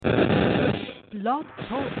Blog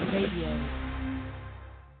Talk Radio.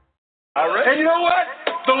 All right. And you know what?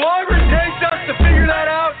 The longer it takes us to figure that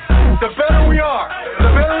out, the better we are. The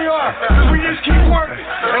better we are. Because we just keep working.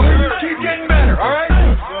 And we just keep getting better, all right?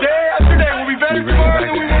 Day after day. We'll be better tomorrow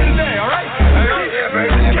than we were today, all right?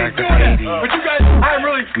 Keep doing that. But you guys, I'm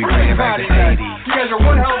really proud of you guys. You guys are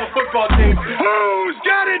one hell of a football team. Who's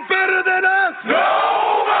got it better than us?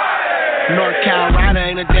 Nobody! North Carolina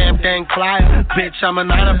ain't a damn thing flyer. Bitch, I'm a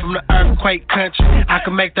niner from the earthquake country. I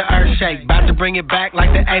can make the earth shake. About to bring it back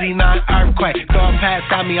like the 89 earthquake. Throw a pass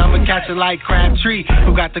at me, I'ma catch it like Crabtree.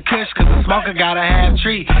 Who got the kush, cause the smoker gotta have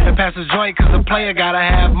tree. And pass the joint, cause the player gotta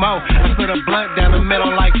have mo. I split a blunt down the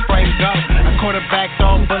middle like Frank Go. I quarterback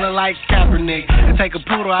on bullet like Kaepernick. And take a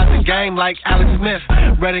poodle out the game like Alex Smith.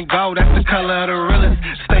 Red and gold, that's the color of the realest.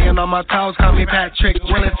 Staying on my toes, call me Patrick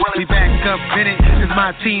Willis. We back up in it, it's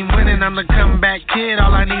my team winning. I'm the comeback kid,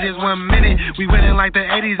 all I need is 1 minute. We winning like the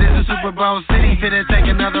 80s, it's a Super Bowl city. Finna take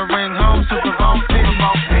another ring home, Super Bowl 50. Ain't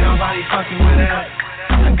nobody fucking with us.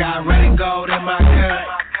 I got red and gold in my cut.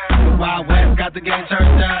 The Wild West got the game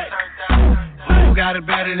turned up. Who got it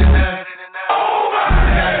better than us? Who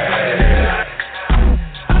got it better than us?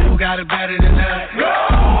 Who got it better than us? Who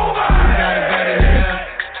got it better than us?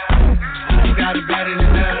 Who got it better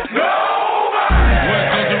than us? What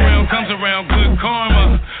goes around comes around, good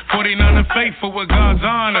karma. 49er faithful with God's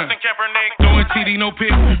honor. Throwing TD, no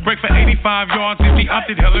pick. Break for 85 yards if he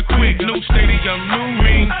opted hella quick. New stadium, new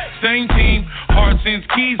ring, same team. Hard since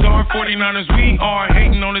keys are 49ers. We are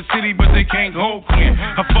hating on the city, but they can't go Quinn.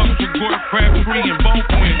 I fucked with Gordon Crabtree and both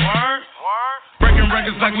win. Breaking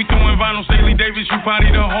records like we throwing vinyl. Staley Davis, you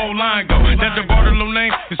party the whole line go. That's the Bartolo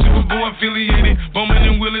name, the Super Bowl affiliated. Bowman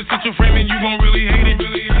and Willis, sit your frame and you gon' really hate it.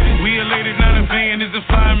 We elated, not a fan, is a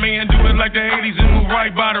fly man. Do it like the 80s and move right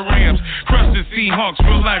by the Rams. Crush the Seahawks,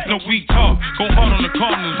 real life, no weak talk. Go hard on the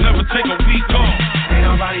Cardinals, never take a week off. Ain't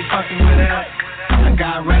nobody fucking with us. I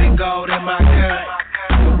got red and gold in my cut.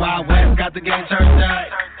 The Wild West got the game turned up.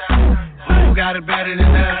 Who got it better than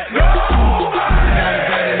us? Who got it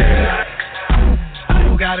better than us?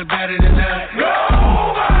 Who got it better than us? Who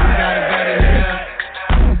got it better than us?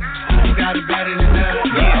 Who got it better than us?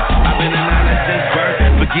 Yeah, I've been a niner since birth.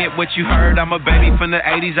 Forget what you heard, I'm a baby from the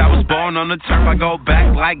 80s. I was born on the turf, I go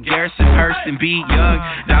back like Garrison Hurst and B. Young.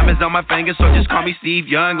 Diamonds on my fingers, so just call me Steve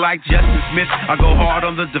Young. Like Justin Smith, I go hard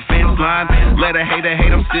on the defense line. Let a hater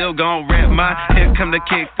hate, I'm still gon' rep mine. Here come the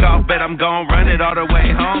kickoff, bet I'm gon' run it all the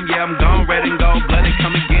way home. Yeah, I'm gon' red and gold blooded,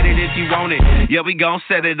 come and get it if you want it. Yeah, we gon'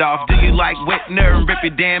 set it off. Do you like Whitner and rip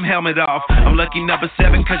your damn helmet off? I'm lucky number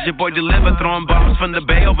 7, cause your boy deliver. Throwing bombs from the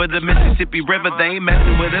bay over the Mississippi River. They ain't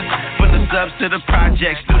messing with us. From the subs to the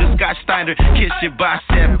projects, through the Scott Steiner, kiss your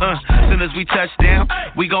bicep. Soon as we touch down,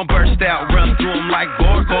 we gon' burst out. Run through them like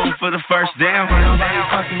Borg, going for the first down. Ain't nobody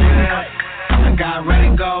fucking with us. I got red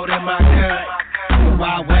and gold in my cut. The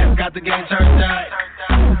Wild West got the game turned up.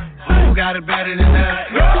 Who got it better than us?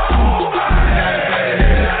 Who got it better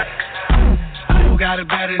than us? Who got it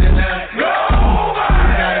better than us? Who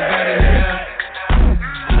got it better than us?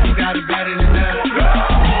 Who got it better than us?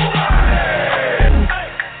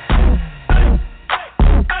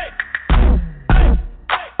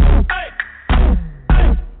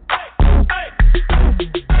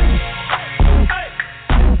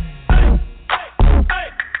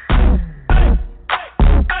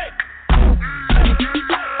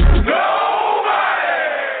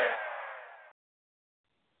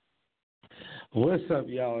 What's up,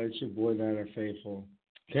 y'all? It's your boy, Niner Faithful.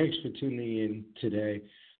 Thanks for tuning in today.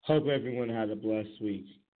 Hope everyone had a blessed week.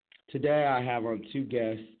 Today, I have on 2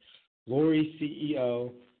 guests, Lori,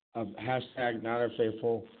 CEO of hashtag Niner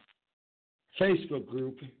Faithful Facebook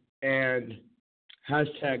group, and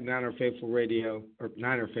hashtag Niner Faithful Radio, or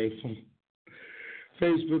Niner Faithful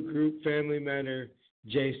Facebook group, family mentor,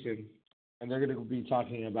 Jason. And they're going to be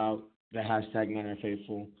talking about the hashtag Niner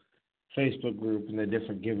Faithful Facebook group and the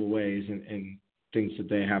different giveaways and things that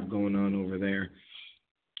they have going on over there.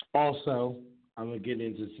 Also, I'm going to get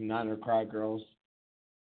into some Niner Cry Girls.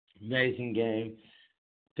 Amazing game.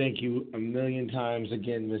 Thank you a million times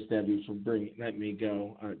again, Miss Debbie, for letting me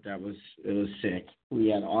go. It was sick. We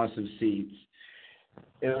had awesome seats.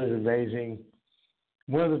 It was amazing.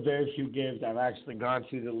 One of the very few games I've actually gone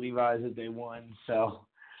to the Levi's that they won. So,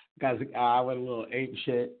 guys, I went a little ape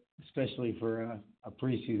shit, especially for a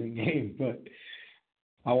preseason game. But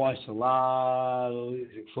I watched a lot of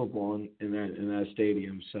football in that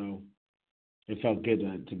stadium, so it felt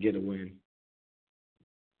good to get a win.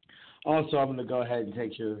 Also, I'm going to go ahead and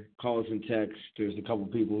take your calls and texts. There's a couple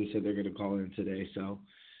people who said they're going to call in today, so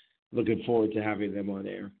looking forward to having them on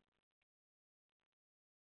air.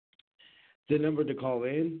 The number to call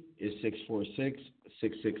in is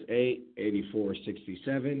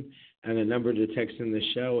 646-668-8467, and the number to text in the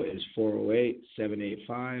show is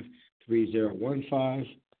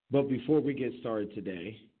 408-785-3015. But before we get started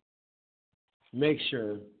today, make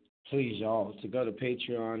sure, please, y'all, to go to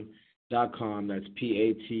patreon.com. That's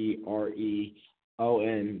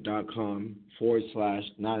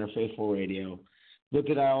patreon.com/Niner Faithful Radio. Look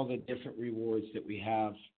at all the different rewards that we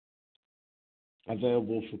have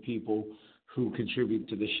available for people who contribute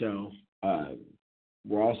to the show.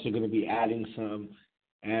 We're also going to be adding some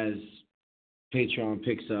as Patreon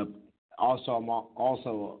picks up. Also, I'm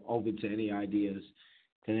also open to any ideas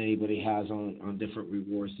that anybody has on different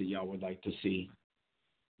rewards that y'all would like to see.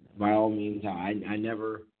 By all means, I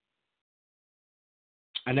never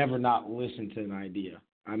not listen to an idea.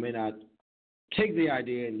 I may not take the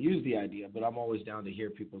idea and use the idea, but I'm always down to hear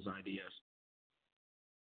people's ideas.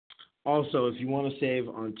 Also, if you want to save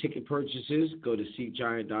on ticket purchases, go to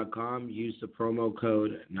SeatGiant.com, use the promo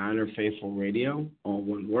code NinerFaithfulRadio, all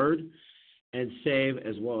one word, and save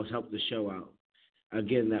as well as help the show out.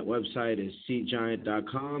 Again, that website is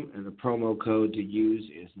SeatGiant.com, and the promo code to use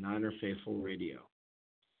is NinerFaithfulRadio.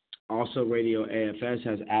 Also, Radio AFS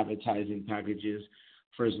has advertising packages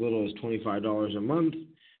for as little as $25 a month.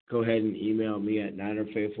 Go ahead and email me at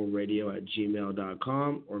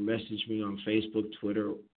NinerFaithfulRadio@gmail.com or message me on Facebook,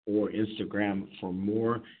 Twitter, or Instagram for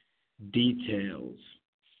more details.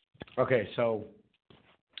 Okay, so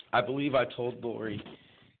I believe I told Lori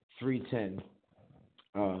 310.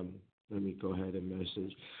 Let me go ahead and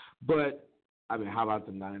message. But, I mean, how about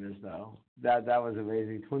the Niners, though? That was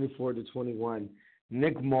amazing. 24-21.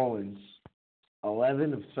 Nick Mullins,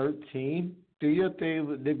 11 of 13. Do you think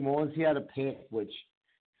with Nick Mullins, he had a pick, which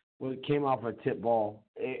came off a tip ball.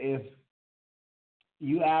 If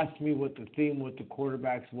you asked me what the theme with the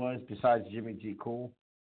quarterbacks was besides Jimmy G. Cool,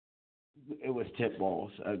 it was tip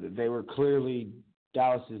balls. They were clearly,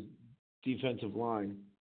 Dallas's defensive line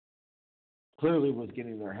clearly was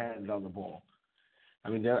getting their hands on the ball. I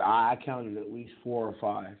mean, I counted at least 4 or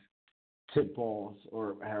 5 tip balls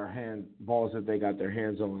or hand balls that they got their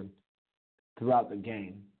hands on throughout the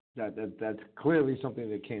game. That's clearly something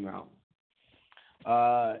that came out.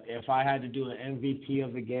 If I had to do an MVP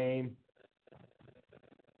of the game,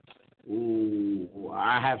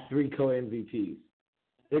 I have 3 co-MVPs.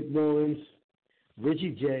 Nick Mullins,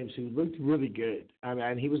 Richie James, who looked really good. I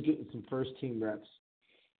mean, he was getting some first-team reps.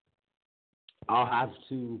 I'll have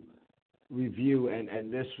to review,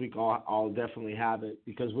 and this week I'll definitely have it,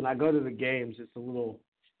 because when I go to the games, it's a little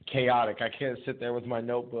chaotic. I can't sit there with my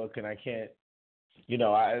notebook, and I can't,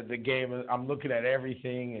 the game, I'm looking at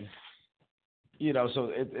everything, and, so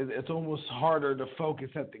it's almost harder to focus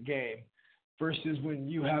at the game versus when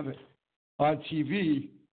you have it on TV,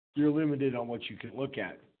 you're limited on what you can look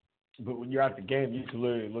at. But when you're at the game, you can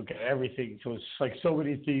literally look at everything. So it's like so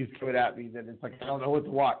many things coming at me that it's like I don't know what to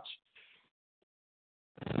watch.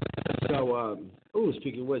 So,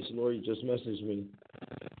 speaking of which, Lori just messaged me.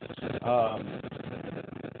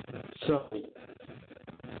 So,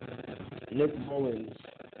 Nick Mullins,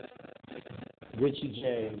 Richie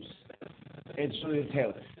James, and Julian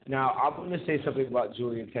Taylor. Now, I'm going to say something about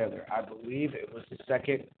Julian Taylor. I believe it was the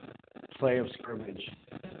second play of scrimmage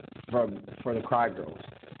for the Cry Girls.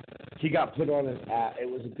 He got put on his ass. It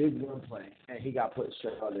was a big run play, and he got put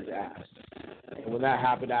straight on his ass. And when that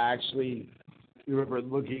happened, I actually remember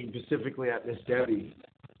looking specifically at Miss Debbie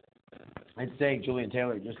and saying Julian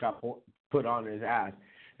Taylor just got put on his ass.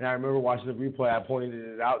 And I remember watching the replay. I pointed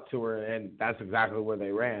it out to her, and that's exactly where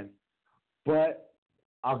they ran. But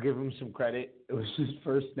I'll give him some credit. It was his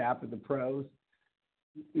first snap in the pros.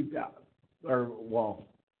 It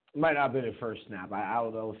might not have been his first snap. I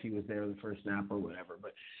don't know if he was there the first snap or whatever.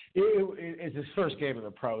 But it's his first game in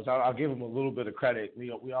the pros. I'll give him a little bit of credit.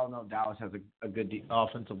 We all know Dallas has a good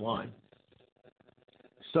offensive line.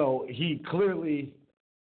 So he clearly,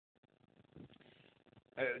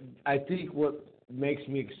 I think what makes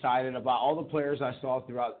me excited about all the players I saw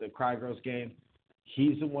throughout the Cry Girls game,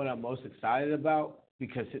 he's the one I'm most excited about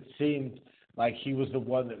because it seemed like he was the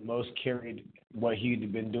one that most carried what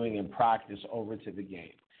he'd been doing in practice over to the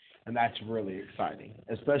game. And that's really exciting,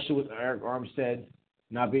 especially with Eric Armstead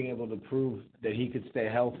not being able to prove that he could stay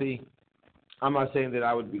healthy. I'm not saying that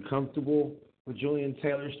I would be comfortable with Julian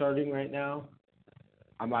Taylor starting right now.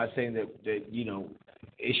 I'm not saying that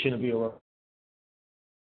it shouldn't be a rotation.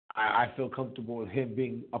 I feel comfortable with him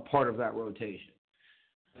being a part of that rotation.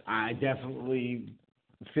 I definitely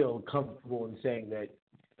feel comfortable in saying that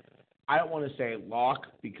I don't want to say lock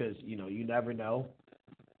because, you never know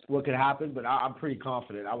what could happen, but I'm pretty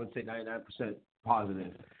confident. I would say 99%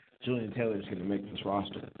 positive Julian Taylor is going to make this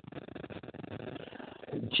roster.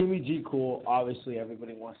 Jimmy G. Cool, obviously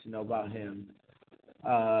everybody wants to know about him.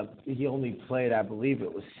 He only played, I believe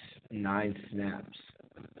it was 9 snaps,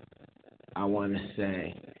 I want to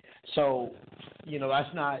say. So,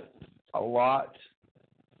 that's not a lot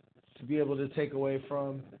to be able to take away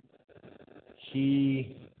from.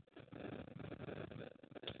 He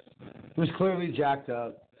was clearly jacked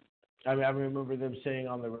up. I mean, I remember them saying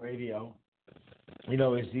on the radio,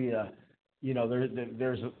 is he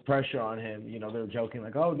there's pressure on him. They're joking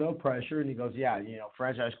like, oh, no pressure. And he goes, yeah,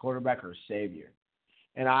 franchise quarterback or savior.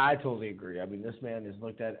 And I totally agree. I mean, this man is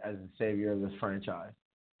looked at as the savior of this franchise,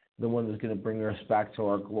 the one that's going to bring us back to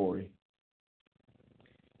our glory.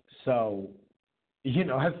 So,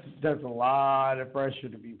 that's a lot of pressure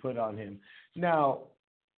to be put on him. Now,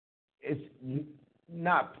 it's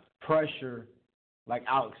not pressure like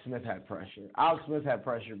Alex Smith had pressure. Alex Smith had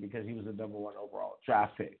pressure because he was a number 1 overall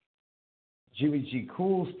draft pick. Jimmy G.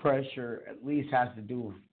 Cool's pressure at least has to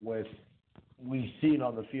do with we've seen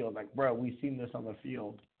on the field. Like, bro, we've seen this on the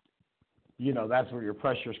field. That's where your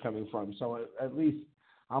pressure is coming from. So at least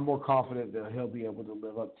I'm more confident that he'll be able to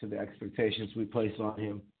live up to the expectations we place on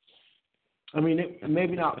him. I mean,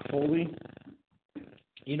 maybe not fully.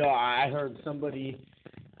 I heard somebody,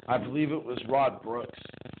 I believe it was Rod Brooks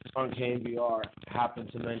on KNBR,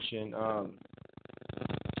 happened to mention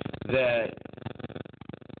that,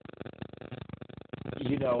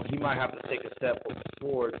 he might have to take a step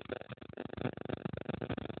forward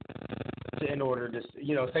in order to,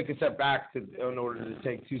 take a step back in order to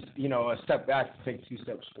take a step back to take 2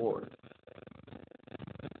 steps forward.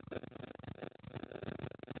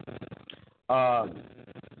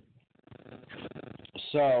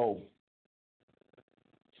 So,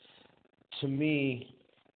 to me,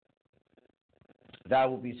 that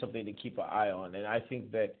will be something to keep an eye on. And I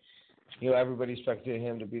think that, everybody expected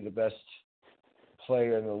him to be the best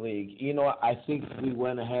player in the league. I think we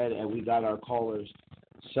went ahead and we got our callers.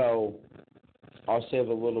 So, I'll save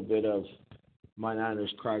a little bit of my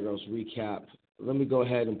Niners Cry Girls recap. Let me go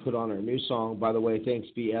ahead and put on our new song. By the way, thanks,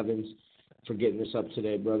 B. Evans, for getting this up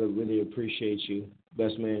today, brother. Really appreciate you.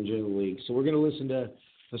 Best manager in the league. So we're going to listen to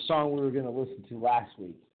the song we were going to listen to last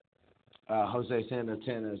week, Jose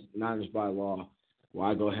Santana's Niners by Law. Well,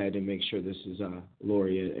 I go ahead and make sure this is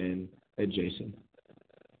Lori and Jason.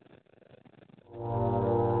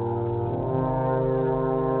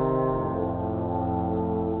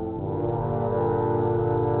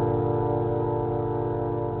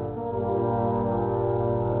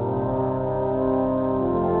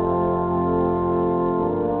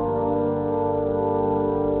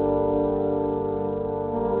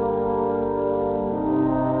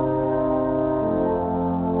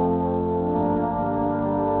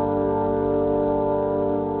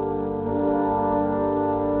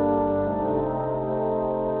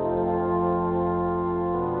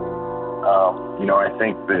 I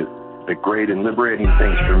think that the great and liberating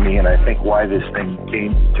things for me, and I think why this thing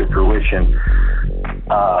came to fruition,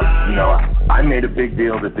 I made a big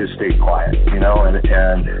deal that this stayed quiet, and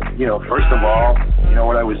first of all,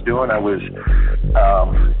 what I was doing, I was,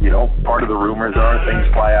 part of the rumors are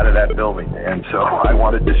things fly out of that building, and so I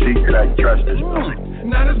wanted to see could I trust this building.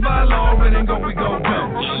 Niners by law, red and go, we go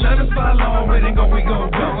dumb. Niners by law, red and go, we go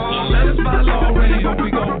dumb. Niners by law, red and go, we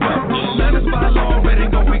go dumb. Niners by law, red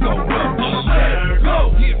and go, we go dumb. Red,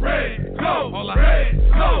 go, get red, go, red,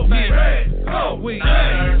 go, get red, go, we go,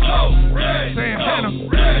 red, Santana,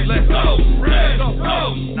 let's go, red, go.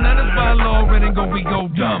 Niners by law, red and go, we go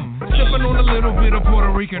dumb. Sipping on a little bit of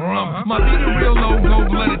Puerto Rican rum. Might be the real logo,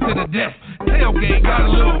 blooded to the death. Tailgate, got a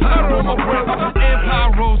little powder on my breath.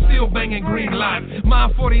 Empire Road, still banging green lights.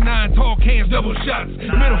 Mine 49, tall cans, double shots.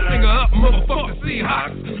 Middle finger up, motherfucker,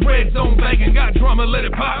 Seahawks. Red zone banging, got drama, let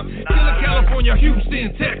it pop. Killer California,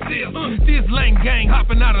 Houston, Texas. This lane gang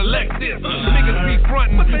hopping out of Lexus. Niggas be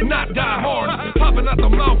frontin', not die hard. Popping out the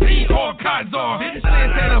mouth, eat hard Kaiser.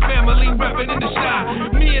 Santana family rapping in the shy.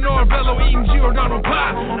 Me and Orvello eating Giordano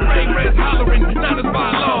pie. Ray Reds hollering, Niners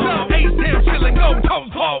by law. H-Town chillin', go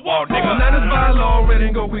post hard wall, nigga. Niners by law, red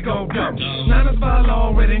and go, we go dumb. Niners by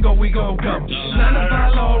law, red and go, we go dumb. Niners by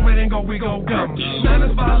law, red and go, we go dumb.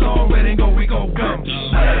 Niners by law, red and go, we go dumb.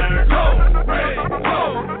 Red, go, red,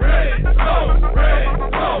 go, red, go, red, go, red,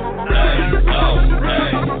 go,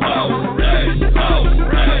 red, go, red, go,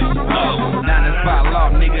 red, go. Niners by law,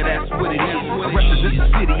 nigga, that's what it is. I represent the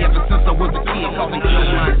city ever since I was a kid. Call me Joe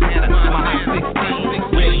Montana, my high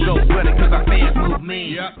 16. Ready to go, brother, cause our fans move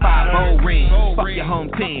me. 5-0 ring. team. Fuck your home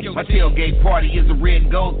team. My tailgate party is a red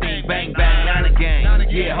and gold thing. Bang, bang, Niner gang.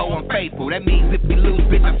 Yeah, ho, I'm faithful. That means if we lose,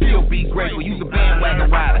 bitch, I still be grateful. You's a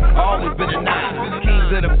bandwagon rider. Always been a nine.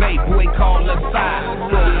 Kings of the Bay, boy, call us side.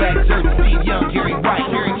 Throwback jersey, Steve Young, Gary Wright.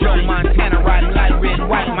 Joe Montana riding light red and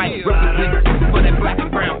white. Might represent for that black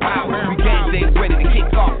and brown power. We game day ready to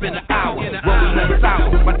kick off in an hour. Rolling up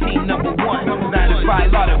sour, my team number one. Niners by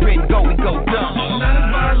law, the red and go, we go dumb.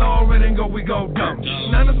 Niners by law, red and go, we go dumb.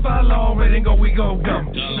 Niners by law, red and go, we go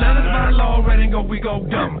dumb. Niners by law, red and go, we go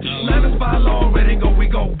dumb. Niners by law, red and go, we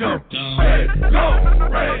go dumb. Red, go,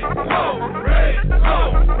 red, go, red, go,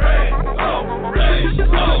 red, go, red, go,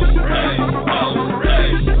 red, go, red, go, red,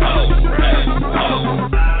 go.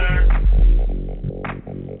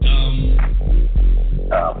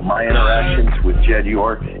 My interactions with Jed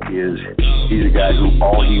York is he's a guy who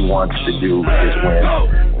all he wants to do is win.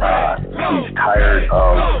 He's tired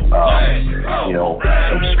of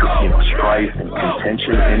some strife and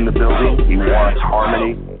contention in the building. He wants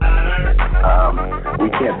harmony. We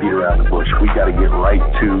can't beat around the bush. We got to get right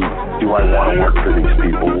to, do I want to work for these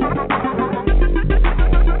people?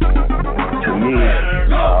 To me,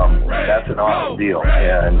 that's an awesome deal,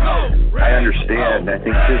 and I understand. I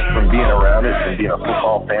think just from being around it, from being a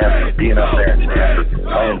football fan, from being up there in Stanford,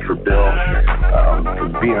 playing for Bill,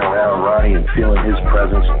 from being around Ronnie and feeling his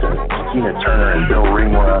presence, to Tina Turner and Bill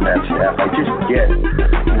Ringler on that staff, I just get,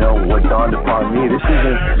 what dawned upon me. This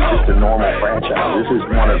isn't just a normal franchise. This is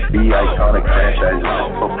one of the iconic franchises in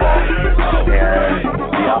football, and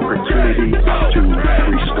the opportunity to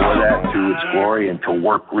restore that to its glory and to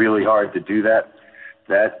work really hard to do that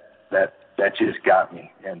just got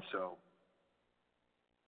me. And so.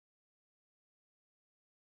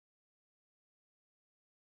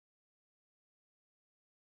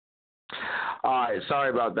 All right, sorry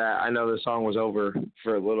about that. I know the song was over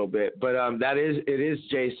for a little bit, but it is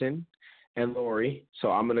Jason and Lori.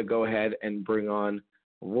 So I'm gonna go ahead and bring on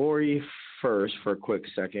Lori first for a quick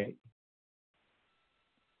second.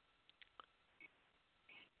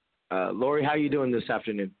 Lori, how you doing this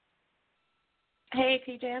afternoon? Hey,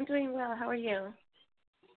 PJ, I'm doing well. How are you?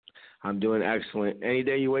 I'm doing excellent. Any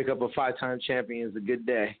day you wake up a 5-time champion is a good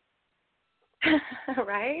day.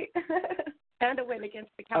 Right? And a win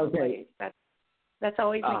against the Cowboys. Okay. That's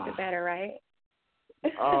always makes it better, right?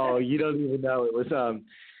 Oh, you don't even know. It was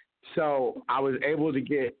so I was able to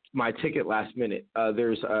get my ticket last minute.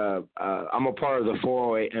 I'm a part of the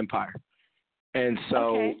 408 Empire. And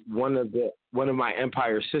so one of my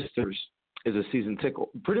Empire sisters is a season ticket.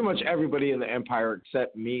 Pretty much everybody in the Empire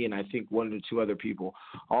except me and I think 1 or 2 other people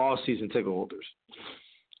are all season ticket holders.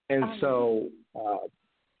 And so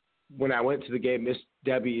when I went to the game, Miss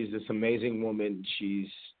Debbie is this amazing woman. She's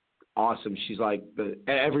awesome. She's like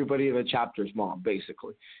everybody in the chapter's mom,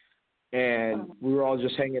 basically. And we were all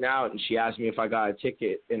just hanging out, and she asked me if I got a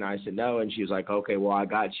ticket, and I said no, and she was like, okay, well, I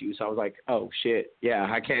got you. So I was like, oh, shit,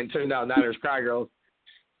 yeah, I can't turn down Niners Cry Girls.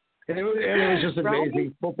 And it was just amazing.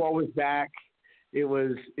 Right? Football was back. It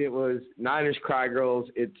was Niners Cry Girls.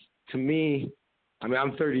 It's, to me, I mean,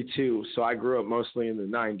 I'm 32, so I grew up mostly in the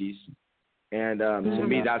 90s. And to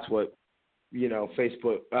me, that's what,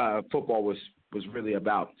 Facebook football was really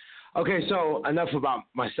about. Okay, so enough about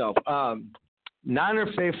myself. Niner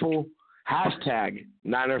Faithful, hashtag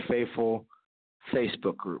Niner Faithful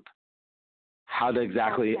Facebook group. How to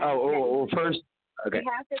exactly, first, okay.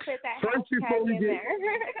 You have to put that first hashtag in there.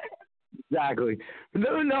 Exactly.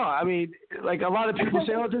 No, I mean, like a lot of people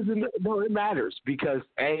say, it matters because,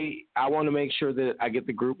 A, I want to make sure that I get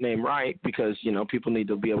the group name right because, people need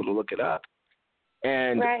to be able to look it up.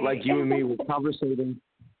 And like you and me were conversating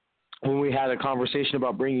when we had a conversation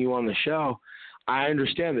about bringing you on the show, I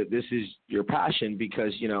understand that this is your passion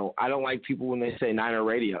because, I don't like people when they say Niner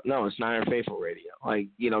Radio. No, it's Niner Faithful Radio. Like,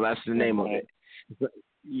 that's the name of it. But,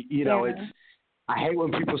 it's, I hate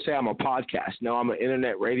when people say I'm a podcast. No, I'm an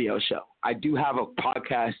internet radio show. I do have a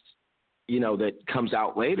podcast, that comes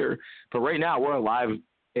out later, but right now we're a live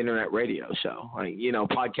internet radio show. Like,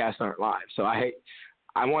 podcasts aren't live. So I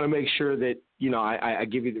want to make sure that, I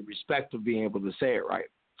give you the respect of being able to say it right.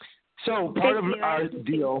 So part of our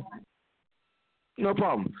deal, no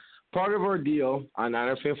problem. Part of our deal on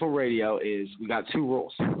Niner Faithful Radio is we got 2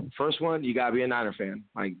 rules. First one, you got to be a Niner fan.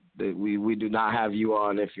 Like we do not have you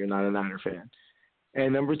on if you're not a Niner fan.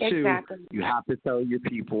 And number 2, you have to tell your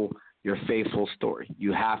people your faithful story.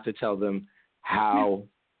 You have to tell them how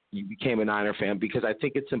you became a Niner fan because I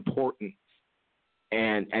think it's important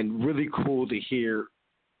and really cool to hear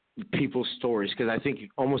people's stories because I think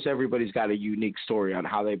almost everybody's got a unique story on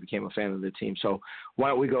how they became a fan of the team. So why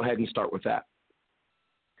don't we go ahead and start with that?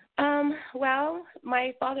 Well,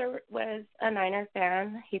 my father was a Niner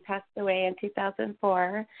fan. He passed away in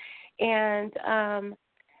 2004. And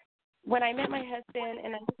when I met my husband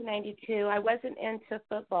in 1992, I wasn't into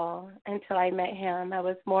football until I met him. I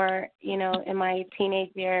was more, in my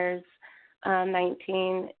teenage years,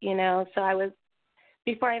 19, so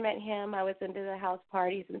before I met him, I was into the house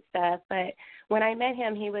parties and stuff. But when I met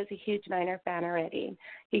him, he was a huge Niner fan already.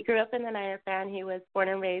 He grew up in the Niner fan. He was born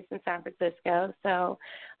and raised in San Francisco. So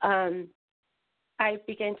I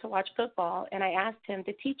began to watch football, and I asked him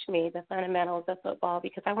to teach me the fundamentals of football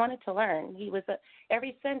because I wanted to learn.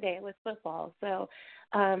 Every Sunday it was football. So,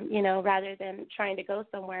 rather than trying to go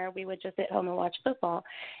somewhere, we would just sit home and watch football.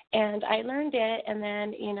 And I learned it, and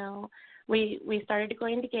then, we started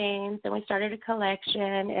going to games, and we started a collection,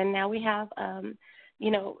 and now we have,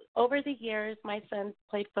 over the years, my son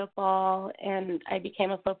played football, and I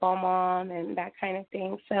became a football mom and that kind of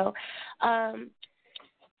thing. So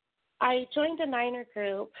I joined a Niner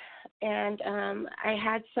group, and I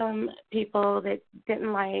had some people that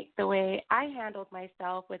didn't like the way I handled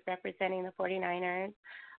myself with representing the 49ers.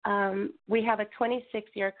 We have a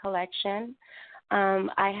 26-year collection.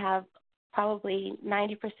 I have probably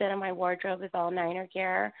 90% of my wardrobe is all Niner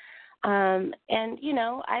gear. And,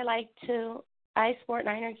 I sport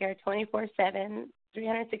Niner gear 24/7,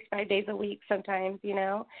 365 days a week sometimes,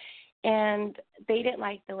 and they didn't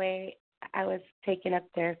like the way I was taking up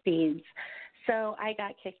their feeds. So I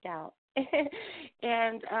got kicked out.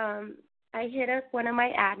 And I hit up one of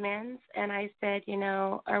my admins, and I said,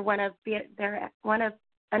 or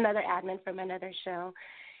another admin from another show,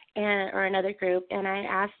 or another group, and I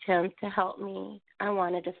asked him to help me. I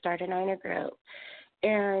wanted to start a Niner group,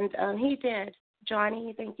 and he did.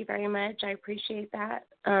 Johnny, thank you very much. I appreciate that,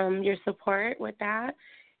 your support with that.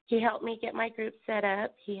 He helped me get my group set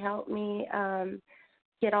up. He helped me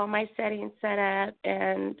get all my settings set up,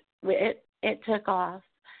 and it took off.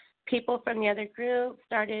 People from the other group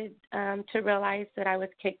started to realize that I was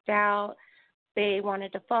kicked out. They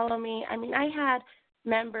wanted to follow me. I mean, I had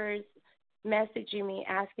members messaging me,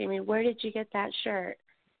 asking me, where did you get that shirt?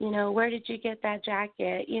 Where did you get that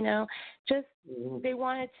jacket? They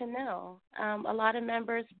wanted to know. A lot of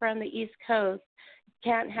members from the East Coast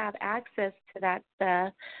can't have access to that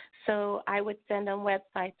stuff, so I would send them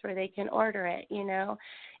websites where they can order it,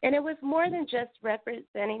 And it was more than just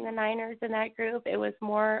representing the Niners in that group. It was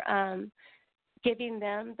more giving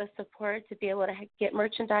them the support to be able to get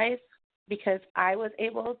merchandise because I was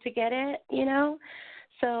able to get it,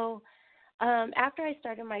 So after I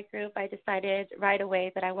started my group, I decided right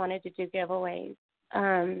away that I wanted to do giveaways.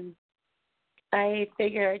 I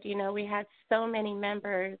figured, we had so many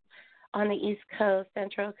members on the East Coast,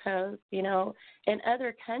 Central Coast, in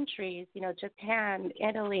other countries, Japan,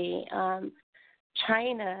 Italy,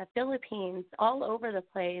 China, Philippines, all over the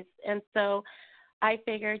place. And so I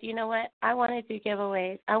figured, what, I want to do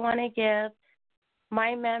giveaways. I want to give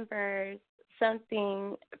my members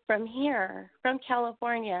something from here, from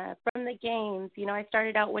California, from the games. I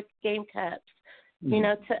started out with game cups.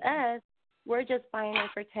 Mm-hmm. To us, we're just buying them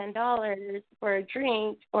for $10 for a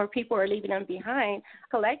drink, or people are leaving them behind,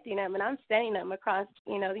 collecting them, and I'm sending them across,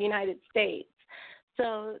 the United States.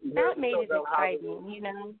 So that made it exciting,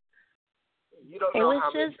 You don't know it was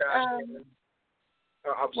how many just, trash cans.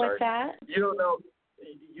 I'm sorry. What's that?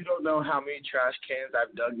 You don't know how many trash cans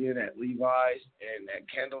I've dug in at Levi's and at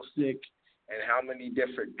Candlestick, and how many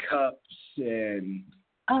different cups and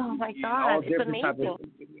oh my God, it's amazing.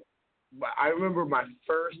 I remember my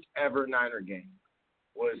first ever Niner game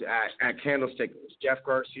was at Candlestick. It was Jeff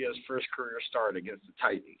Garcia's first career start against the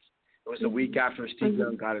Titans. It was the week after Steve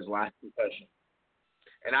Young got his last concussion.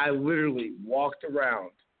 And I literally walked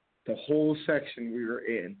around the whole section we were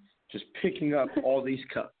in, just picking up all these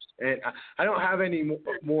cups. And I don't have any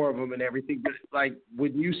more of them and everything, but like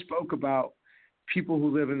when you spoke about people who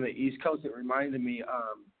live in the East Coast, it reminded me,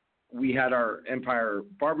 we had our Empire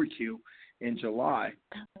barbecue in July,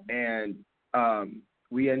 and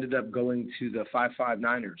we ended up going to the 5-5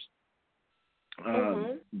 Niners.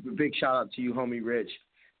 Big shout out to you, homie Rich.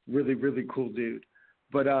 Really, really cool dude.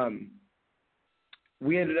 But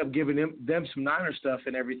we ended up giving them some Niner stuff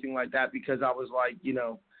and everything like that because I was like,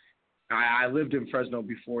 I lived in Fresno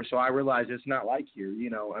before, so I realized it's not like here.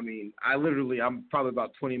 I mean, I'm probably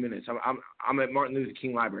about 20 minutes. I'm at Martin Luther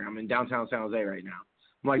King Library. I'm in downtown San Jose right now.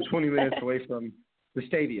 I'm like 20 minutes away from the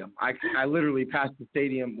stadium. I literally passed the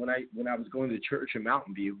stadium when I was going to church in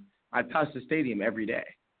Mountain View. I passed the stadium every day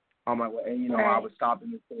on my way. And, I would stop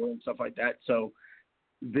in the store and stuff like that. So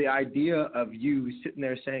the idea of you sitting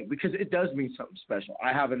there saying, because it does mean something special.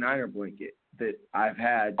 I have a Niner blanket that I've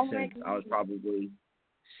had since I was probably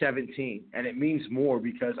 17, and it means more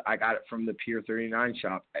because I got it from the Pier 39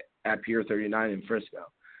 shop at Pier 39 in Frisco.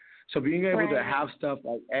 So being able to have stuff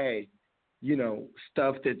like,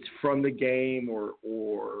 stuff that's from the game or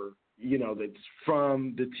that's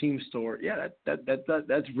from the team store,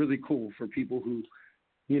 that's really cool for people who,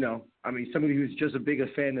 somebody who's just as big a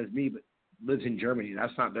fan as me but lives in Germany.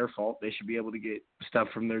 That's not their fault. They should be able to get stuff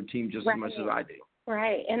from their team just as much as I do.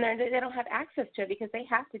 Right, and they don't have access to it because they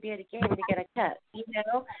have to be at a game to get a cut,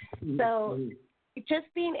 So just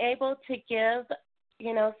being able to give,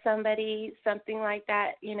 somebody something like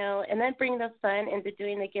that, and then bring the fun into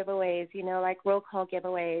doing the giveaways, like roll call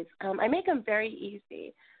giveaways. I make them very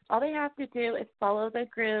easy. All they have to do is follow the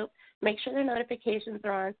group, make sure their notifications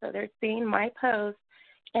are on so they're seeing my posts,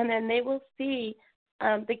 and then they will see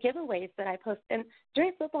the giveaways that I post. And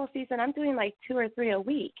during football season, I'm doing like 2 or 3 a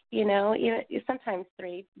week, sometimes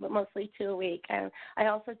 3, but mostly 2 a week. And I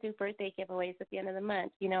also do birthday giveaways at the end of the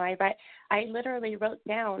month. I literally wrote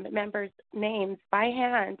down members' names by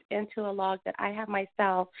hand into a log that I have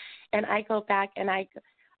myself, and I go back and I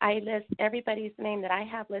list everybody's name that I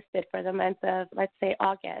have listed for the month of, let's say,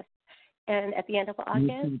 August. And at the end of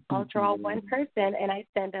August, I'll draw one person and I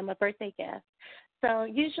send them a birthday gift. So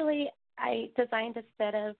usually I designed a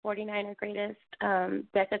set of 49er greatest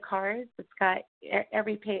deck of cards. It's got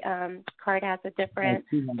every card has a different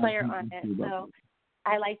player on it. So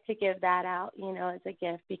I like to give that out, as a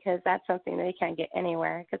gift because that's something that you can't get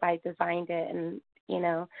anywhere because I designed it and,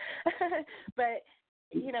 but,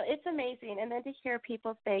 it's amazing. And then to hear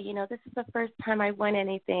people say, this is the first time I won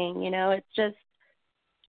anything,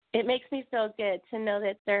 it makes me feel good to know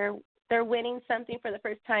that they're winning something for the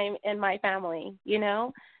first time in my family,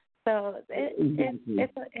 So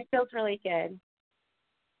it feels really good.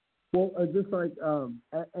 Well, just like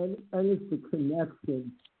and it's the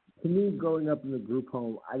connection. To me, growing up in the group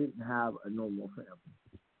home, I didn't have a normal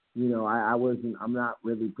family. I wasn't. I'm not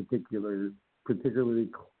really particularly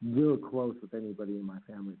real close with anybody in my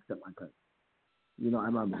family except my cousin.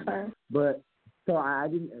 I'm my mom. But so I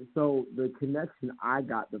didn't. So the connection I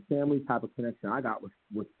got, the family type of connection I got was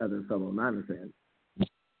with other fellow Niner fans,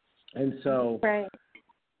 and so. Right.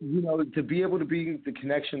 To be able to be the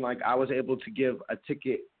connection, like I was able to give a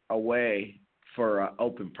ticket away for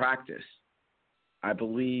open practice, I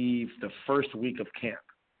believe the first week of camp.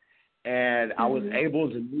 And I was able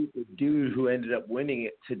to meet the dude who ended up winning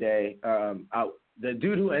it today. The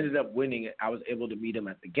dude who ended up winning it, I was able to meet him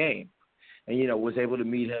at the game. And, was able to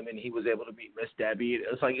meet him, and he was able to meet Miss Debbie.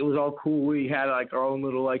 It was all cool. We had like our own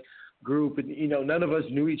little like group, and, none of us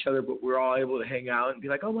knew each other, but we were all able to hang out and be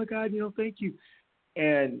like, oh my God, thank you.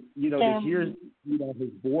 And, to hear, his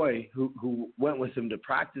boy who went with him to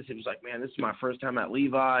practice, it was like, man, this is my first time at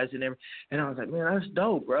Levi's and everything. And I was like, man, that's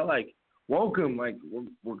dope, bro. Like, welcome. Like,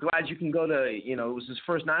 we're glad you can go to, it was his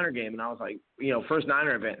first Niner game. And I was like, first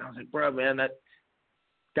Niner event. And I was like, bro, man,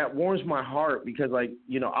 that warms my heart because, like,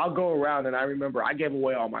 I'll go around and I remember I gave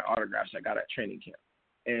away all my autographs I got at training camp.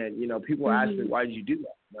 And, people ask me, why did you do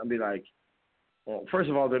that? And I'll be like, well, first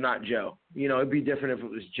of all, they're not Joe. It'd be different if it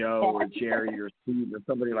was Joe or Jerry or Steve or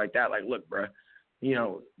somebody like that. Like, look, bro,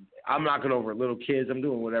 I'm knocking over little kids. I'm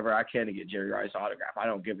doing whatever I can to get Jerry Rice autograph. I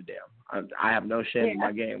don't give a damn. I have no shame in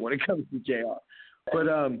my game when it comes to JR. But,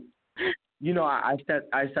 I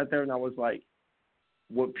sat there and I was like,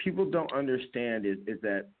 what people don't understand is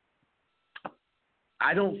that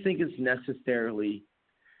I don't think it's necessarily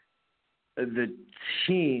the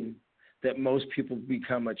team that most people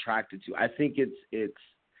become attracted to. I think it's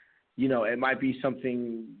it might be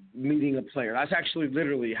something, meeting a player. That's actually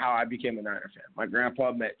literally how I became a Niner fan. My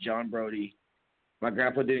grandpa met John Brody. My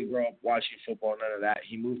grandpa didn't grow up watching football, none of that.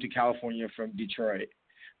 He moved to California from Detroit,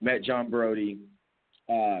 met John Brody,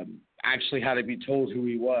 actually had to be told who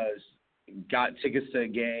he was, got tickets to a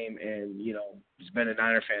game, and, has been a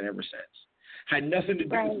Niner fan ever since. Had nothing to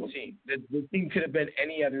do with the team. The team could have been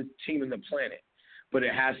any other team on the planet, but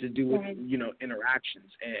it has to do with,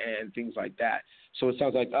 interactions and things like that. So it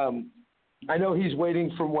sounds like I know he's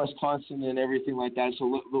waiting from Wisconsin and everything like that,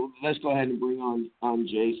 so let's go ahead and bring on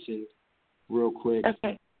Jason real quick.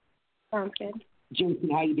 Okay. Sounds good. Jason,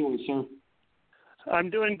 how you doing, sir? I'm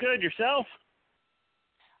doing good. Yourself?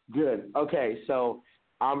 Good. Okay, so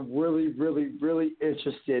I'm really, really, really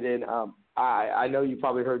interested in I know you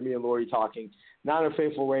probably heard me and Lori talking. Niner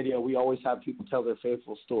Faithful Radio, we always have people tell their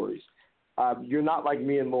faithful stories. You're not like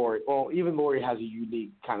me and Lori. Well, even Lori has a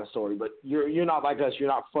unique kind of story, but you're not like us. You're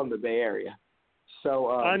not from the Bay Area.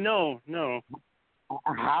 So no.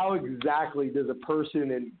 How exactly does a person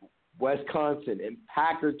in Wisconsin, in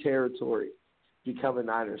Packer territory, become a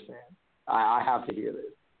Niners fan? I have to hear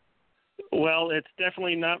this. Well, it's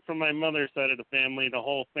definitely not from my mother's side of the family. The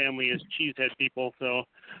whole family is cheesehead people. So,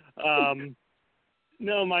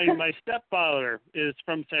 no, my stepfather is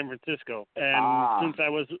from San Francisco, and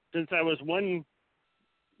since I was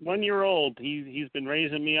 1 year old, he's been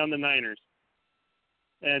raising me on the Niners.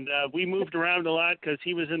 And we moved around a lot because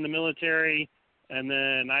he was in the military, and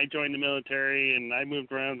then I joined the military, and I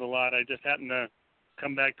moved around a lot. I just happened to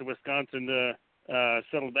come back to Wisconsin to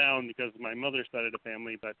settle down because of my mother's side of the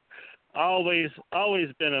family, but always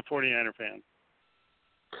been a 49er fan.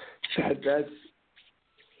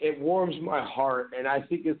 It warms my heart, and I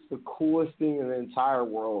think it's the coolest thing in the entire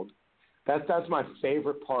world. That's my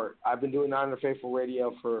favorite part. I've been doing Niner Faithful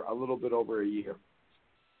Radio for a little bit over a year.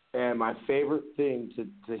 And my favorite thing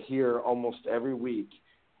to hear almost every week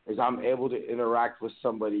is I'm able to interact with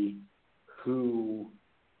somebody who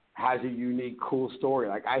has a unique, cool story.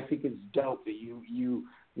 Like, I think it's dope that you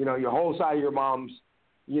know, your whole side of your mom's,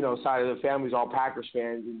 you know, side of the family's all Packers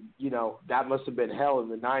fans, and, you know, that must have been hell in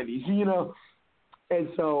the 90s, you know. And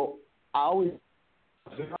so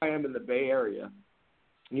here I am in the Bay Area,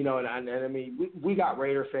 you know, and I mean, we got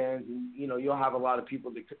Raider fans, and, you know, you'll have a lot of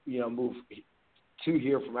people that, you know, move to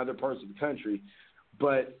here from other parts of the country,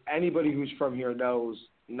 but anybody who's from here knows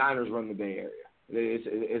Niners run the Bay Area.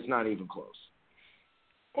 It's not even close.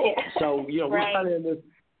 Yeah. So, you know, right. we're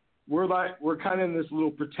kind of in this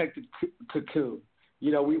little protected cocoon.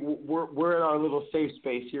 You know, we're in our little safe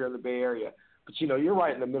space here in the Bay Area, but, you know, you're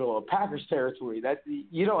right in the middle of Packers territory. That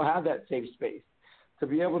you don't have that safe space to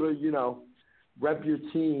be able to, you know, rep your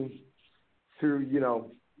team through, you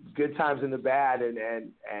know, good times and the bad,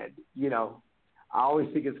 and you know, I always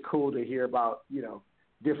think it's cool to hear about, you know,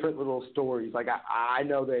 different little stories. Like, I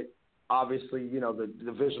know that obviously, you know, the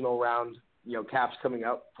divisional round, you know, Caps coming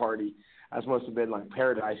up party, that must have been like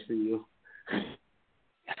paradise for you.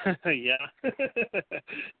 Yeah.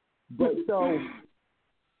 But so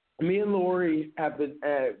me and Lori have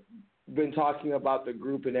been talking about the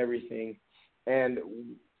group and everything, and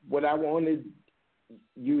what I wanted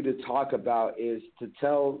you to talk about is to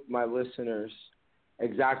tell my listeners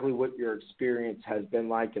exactly what your experience has been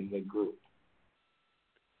like in the group.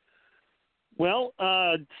 Well,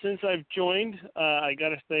 since I've joined, I got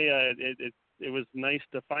to say it was nice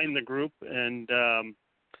to find the group, and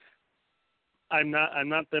I'm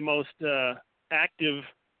not the most active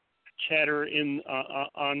chatter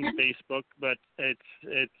on Facebook, but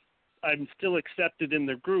I'm still accepted in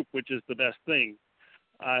the group, which is the best thing.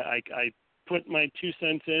 I put my 2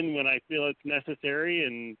 cents in when I feel it's necessary,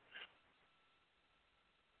 and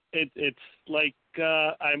it's like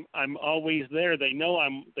I'm always there. They know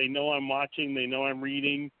I'm watching. They know I'm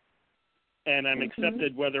reading, and I'm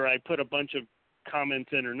accepted whether I put a bunch of comments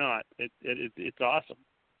in or not. It's awesome.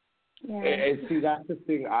 Yeah. And see, that's the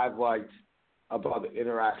thing I've liked about the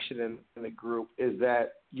interaction in the group is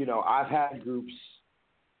that, you know, I've had groups,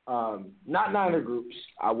 not Niner groups,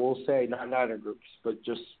 I will say not Niner groups, but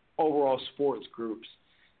just overall sports groups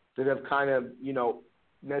that have kind of, you know,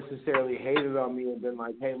 necessarily hated on me and been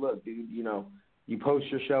like, hey, look, dude, you know, you post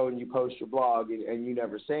your show and you post your blog and you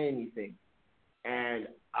never say anything. And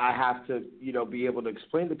I have to, you know, be able to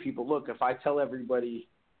explain to people, look, if I tell everybody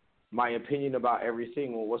my opinion about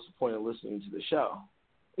everything, well, what's the point of listening to the show?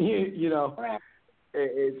 You know,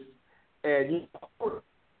 and you know,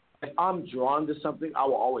 if I'm drawn to something, I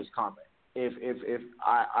will always comment. If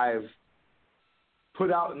I've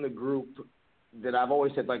put out in the group that I've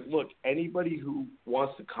always said, like, look, anybody who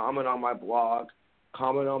wants to comment on my blog,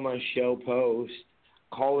 comment on my show post,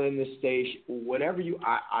 call in the station, whatever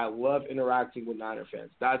I love interacting with Niner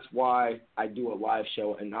fans. That's why I do a live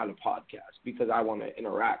show and not a podcast, because I want to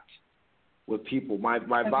interact with people. My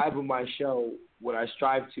vibe of my show, what I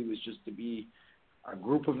strive to is just to be a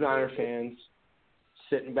group of Niner fans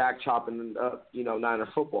sitting back chopping up, you know, Niner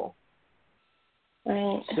football.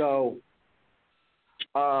 Right. So,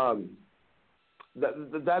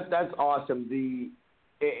 that's awesome.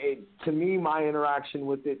 To me, my interaction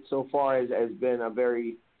with it so far has been a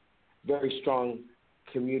very, very strong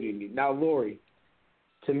community. Now, Lori,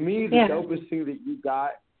 to me, the dopest thing that you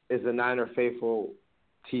got is a Niner Faithful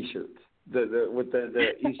T-shirt, with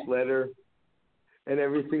the East letter and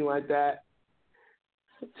everything like that.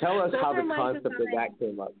 Tell us how the concept of that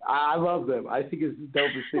came up. I love them. I think it's the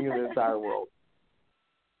dopest thing in the entire world.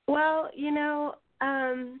 Well, you know,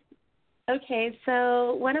 okay,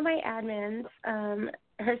 so one of my admins,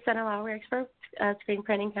 her son-in-law works for a screen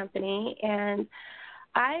printing company, and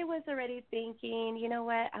I was already thinking, you know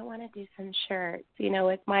what, I want to do some shirts, you know,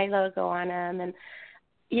 with my logo on them, and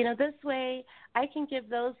this way I can give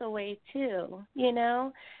those away too,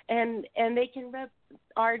 and they can rep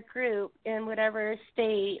our group in whatever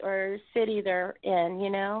state or city they're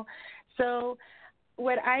in, So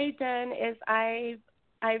what I've done is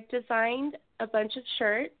I've designed a bunch of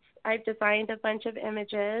shirts, I've designed a bunch of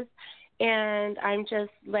images, and I'm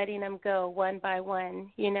just letting them go one by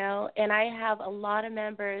one, and I have a lot of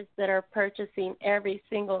members that are purchasing every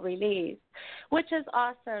single release, which is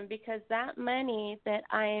awesome because that money that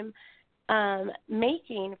I'm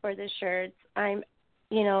making for the shirts, I'm,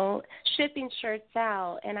 shipping shirts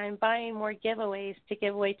out, and I'm buying more giveaways to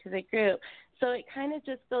give away to the group. So it kind of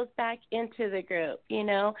just goes back into the group,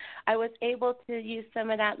 I was able to use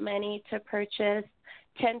some of that money to purchase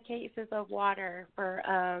 10 cases of water for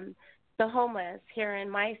the homeless here in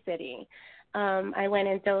my city. I went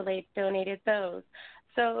and donated those.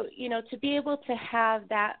 So, to be able to have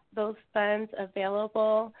those funds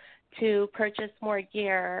available to purchase more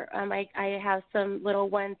gear, I have some little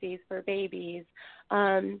onesies for babies,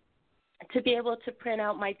 to be able to print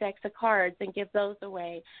out my decks of cards and give those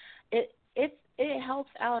away. It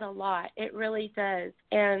helps out a lot. It really does.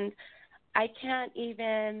 And I can't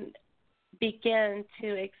even begin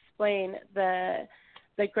to explain the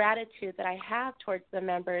gratitude that I have towards the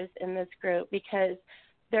members in this group because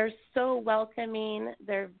they're so welcoming.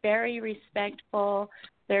 They're very respectful.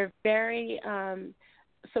 They're very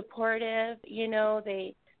supportive.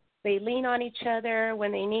 They lean on each other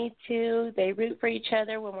when they need to. They root for each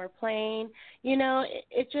other when we're playing.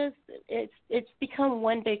 It's become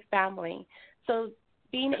one big family. So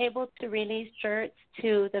being able to release shirts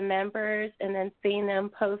to the members and then seeing them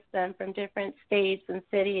post them from different states and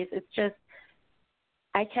cities, it's just,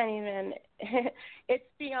 I can't even, it's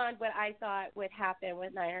beyond what I thought would happen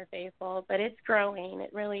with Niner Faithful, but it's growing.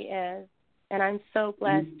 It really is. And I'm so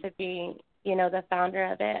blessed to be, the founder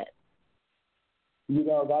of it.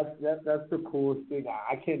 That's the coolest thing.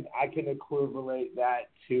 I can equivalent that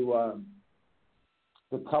to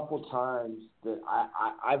the couple times that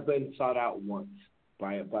I've been sought out once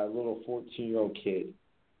by a little 14-year-old kid.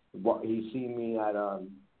 He seen me at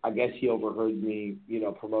I guess he overheard me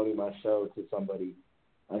promoting my show to somebody,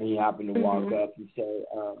 and he happened to walk up and say,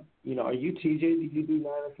 are you TJ? Did you do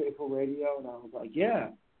Niner Faithful Radio? And I was like, yeah.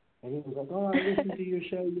 And he was like, oh, I listened to your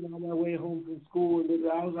show, on my way home from school. And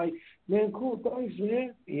I was like, man, cool, thanks,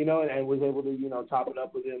 man. And was able to, top it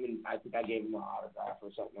up with him. And I think I gave him an autograph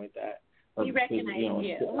or something like that. He recognized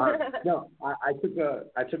you. No, I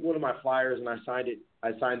took one of my flyers and I signed it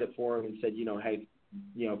for him and said, hey,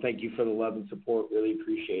 thank you for the love and support. Really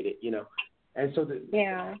appreciate it, And so to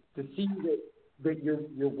see that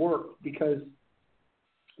your work, because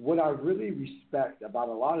what I really respect about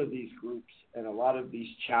a lot of these groups and a lot of these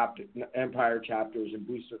Empire chapters and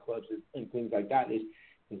booster clubs and things like that is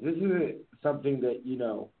this isn't something that,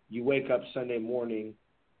 you wake up Sunday morning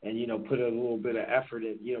and, put a little bit of effort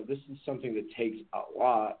in. This is something that takes a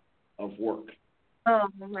lot of work. Oh,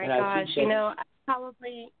 my gosh. I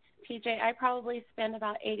probably spend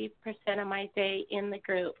about 80% of my day in the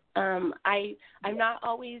group. I'm not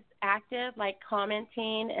always active, like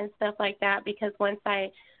commenting and stuff like that, because once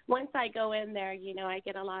I go in there, I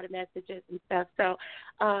get a lot of messages and stuff. So,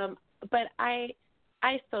 but I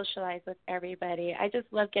socialize with everybody. I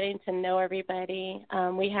just love getting to know everybody.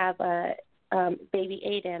 We have a baby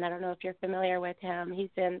Aiden. I don't know if you're familiar with him. He's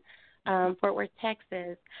in Fort Worth,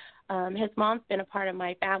 Texas. His mom's been a part of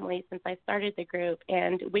my family since I started the group,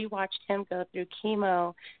 and we watched him go through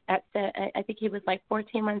chemo I think he was like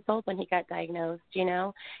 14 months old when he got diagnosed,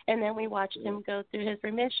 and then we watched him go through his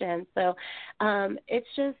remission. So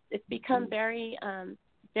it's become very,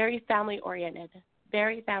 very family-oriented,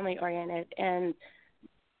 and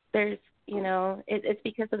there's, it's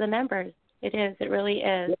because of the members. It is. It really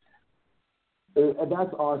is. And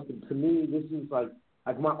that's awesome. To me, this is like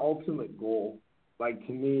my ultimate goal. Like,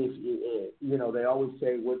 to me, they always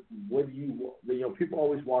say, what do you want? People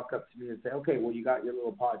always walk up to me and say, okay, well, you got your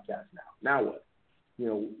little podcast now. Now what?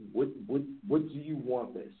 What do you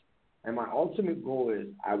want this? And my ultimate goal is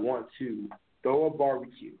I want to throw a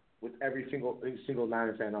barbecue with every single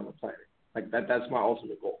Niner fan on the planet. Like, that's my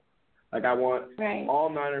ultimate goal. Like, I want all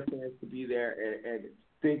Niner fans to be there and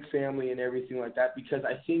big family and everything like that, because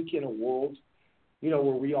I think in a world, where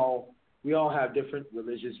we all have different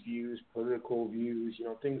religious views, political views,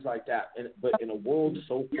 things like that. But in a world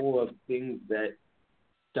so full of things that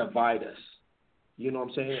divide us, you know what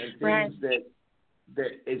I'm saying? And things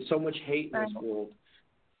that it's so much hate in this world.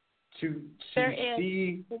 To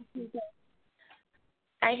see.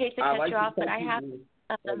 I hate to cut you off, but I have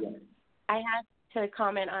to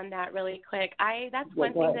comment on that really quick. That's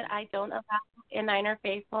one thing that I don't allow in Niner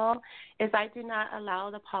Faithful is I do not allow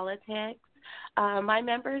the politics. My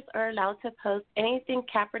members are allowed to post anything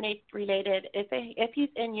Kaepernick related if he's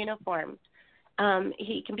in uniform.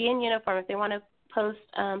 He can be in uniform if they want to post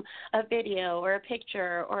a video or a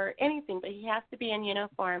picture or anything, but he has to be in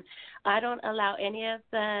uniform. I don't allow any of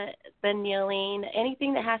the kneeling,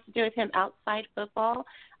 anything that has to do with him outside football.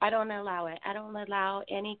 I don't allow it. I don't allow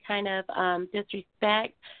any kind of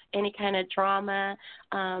disrespect, any kind of drama.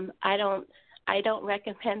 I don't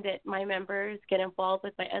recommend that my members get involved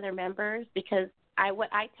with my other members because what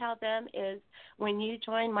I tell them is when you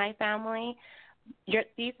join my family,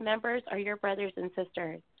 these members are your brothers and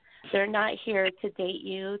sisters. They're not here to date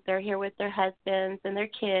you. They're here with their husbands and their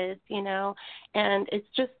kids, and it's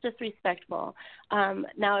just disrespectful.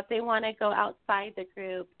 Now, if they want to go outside the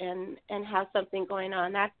group and have something going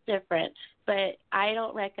on, that's different. But I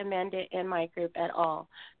don't recommend it in my group at all.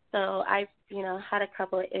 So I've, had a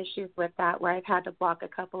couple of issues with that where I've had to block a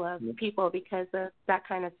couple of people because of that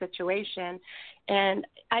kind of situation. And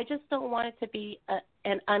I just don't want it to be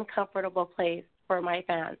an uncomfortable place for my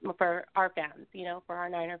fans, for our fans, for our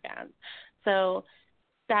Niner fans. So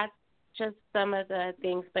that's just some of the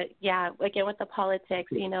things. But, yeah, again, with the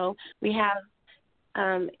politics, we have,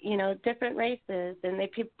 different races and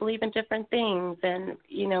they believe in different things and,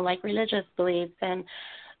 like religious beliefs. And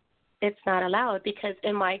it's not allowed because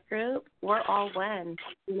in my group, we're all one.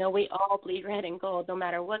 We all bleed red and gold, no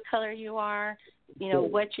matter what color you are,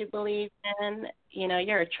 what you believe in.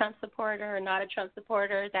 You're a Trump supporter or not a Trump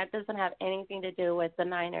supporter. That doesn't have anything to do with the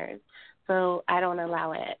Niners. So I don't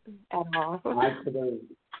allow it at all.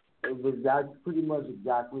 That's pretty much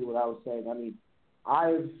exactly what I was saying. I mean,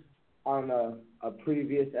 I've, on a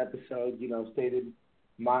previous episode, stated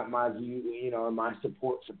my view, and my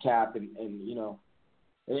support for Cap and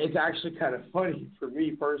it's actually kind of funny for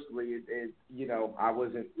me personally. I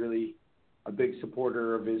wasn't really a big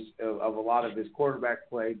supporter of of a lot of his quarterback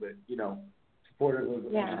play, but supporter of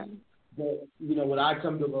his. Yeah. But what I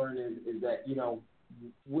come to learn is that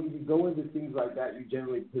when you go into things like that, you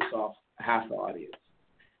generally piss off half the audience,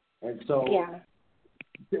 and so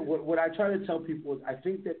what I try to tell people is I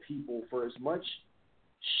think that people, for as much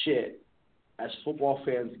shit as football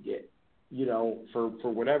fans get, for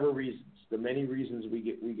whatever reasons. The many reasons we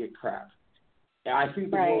get crap. And I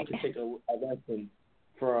think the world could take a lesson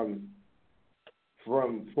from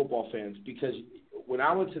football fans because when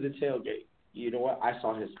I went to the tailgate, you know what? I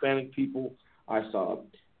saw Hispanic people, I saw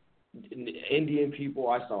Indian people,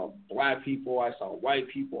 I saw black people, I saw white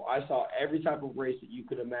people, I saw every type of race that you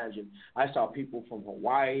could imagine. I saw people from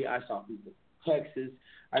Hawaii, I saw people from Texas,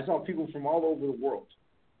 I saw people from all over the world.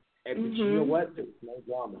 And but you know what? There was no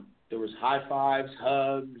drama. There was high fives,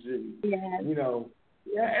 hugs, and oh,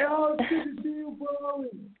 it's good to see you, bro,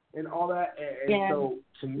 and all that. And so,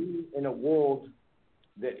 to me, in a world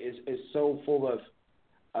that is so full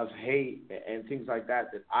of hate and things like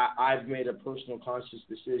that, I've made a personal conscious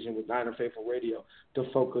decision with Niner Faithful Radio to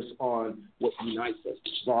focus on what unites us,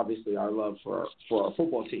 which is obviously our love for our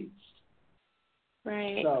football team.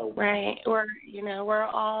 Right. So, right. We're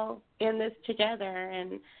all in this together,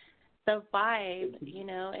 and the vibe,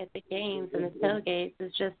 at the games and the tailgates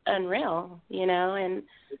is just unreal, and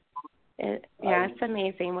it's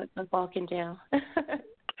amazing what football can do.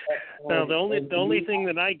 Now, the only thing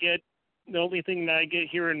that I get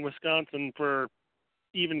here in Wisconsin for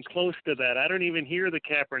even close to that, I don't even hear the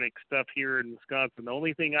Kaepernick stuff here in Wisconsin. The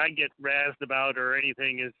only thing I get razzed about or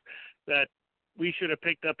anything is that we should have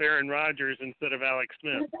picked up Aaron Rodgers instead of Alex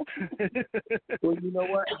Smith. Well, you know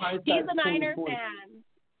what? He's a Niner fan.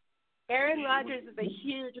 Aaron Rodgers is a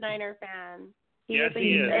huge Niner fan. He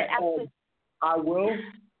is. I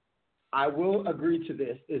will agree to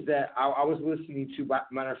this, is that I was listening to,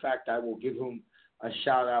 matter of fact, I will give him a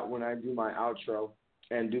shout out when I do my outro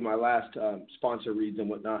and do my last sponsor reads and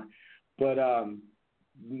whatnot. But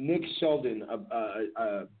Nick Sheldon,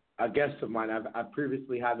 a guest of mine, I've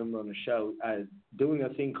previously had him on the show, doing a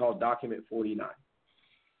thing called Document 49.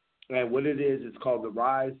 And what it is, it's called the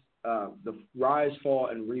rise, fall,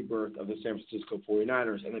 and rebirth of the San Francisco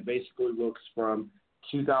 49ers. And it basically looks from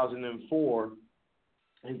 2004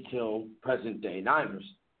 until present day Niners.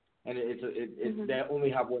 And they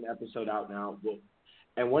only have one episode out now.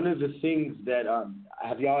 And one of the things that,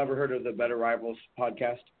 have y'all ever heard of the Better Rivals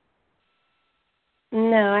podcast?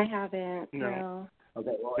 No, I haven't. No.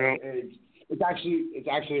 Okay, well, it's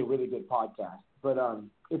actually a really good podcast, but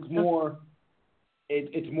it's more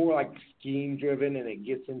like scheme driven, and it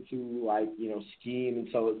gets into like scheme, and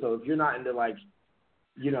so if you're not into like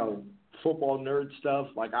football nerd stuff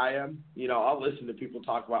like I am, I'll listen to people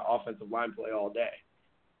talk about offensive line play all day.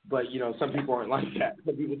 But, some people aren't like that.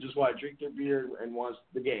 Some people just want to drink their beer and watch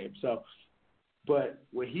the game. So, but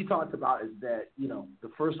what he talked about is that,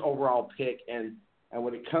 the first overall pick and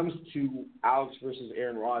when it comes to Alex versus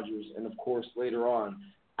Aaron Rodgers and, of course, later on,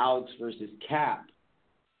 Alex versus Cap,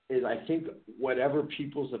 is I think whatever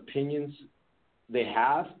people's opinions they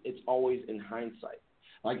have, it's always in hindsight.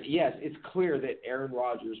 Like, yes, it's clear that Aaron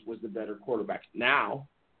Rodgers was the better quarterback. Now,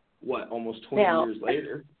 almost 20 years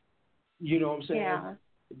later, you know what I'm saying? Yeah.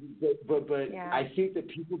 But I think that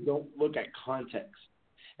people don't look at context.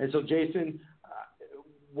 And so, Jason,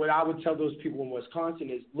 what I would tell those people in Wisconsin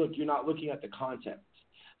is, look, you're not looking at the context.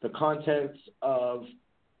 The context of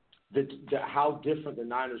how different the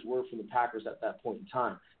Niners were from the Packers at that point in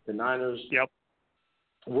time. The Niners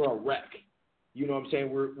were a wreck. You know what I'm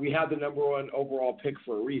saying? We had the number 1 overall pick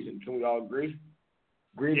for a reason. Can we all agree?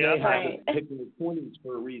 Green Bay had the pick in the 20s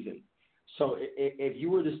for a reason. So if you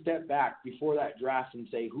were to step back before that draft and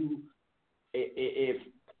say if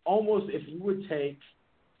you would take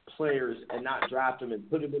players and not draft them and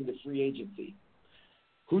put them into free agency,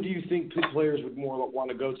 who do you think players would more want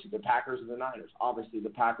to go to, the Packers or the Niners? Obviously, the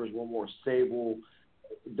Packers were more stable,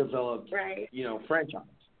 developed, franchise.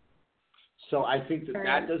 So I think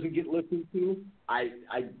that doesn't get listened to. I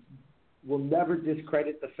will never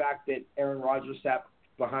discredit the fact that Aaron Rodgers sat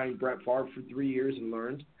behind Brett Favre for 3 years and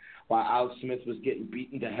learned, while Alex Smith was getting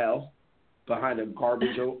beaten to hell behind a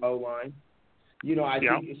garbage O-line. I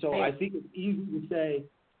think it's easy to say,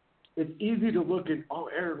 it's easy to look at,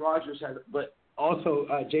 Aaron Rodgers had, but also,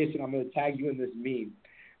 Jason, I'm going to tag you in this meme.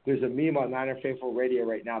 There's a meme on Niner Faithful Radio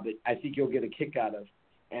right now that I think you'll get a kick out of,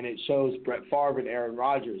 and it shows Brett Favre and Aaron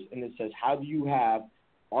Rodgers, and it says, how do you have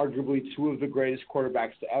arguably 2 of the greatest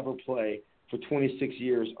quarterbacks to ever play for 26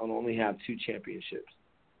 years and only have 2 championships?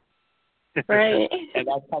 Right. And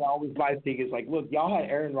that's kind of always my thing is like, look, y'all had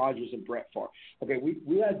Aaron Rodgers and Brett Favre. Okay,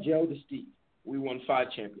 we had Joe to Steve. We won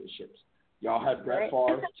 5 championships. Y'all had Brett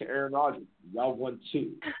Favre to Aaron Rodgers. Y'all won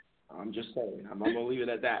 2. I'm just saying. I'm going to leave it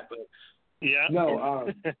at that. But no.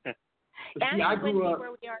 And I we grew wouldn't up. be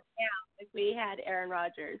where we are now if we had Aaron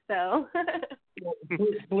Rodgers. So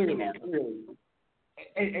Clearly.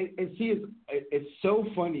 And see, it's so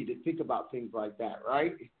funny to think about things like that,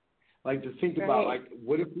 right? Like to think about, like,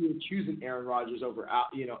 what if we were choosing Aaron Rodgers over,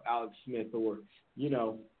 Alex Smith, or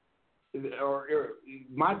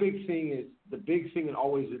my big thing is and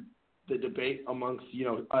always the debate amongst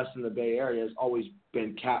us in the Bay Area has always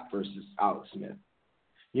been Cap versus Alex Smith.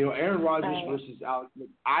 Aaron Rodgers versus Alex Smith.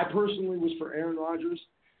 I personally was for Aaron Rodgers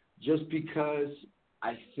just because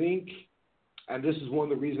I think, and this is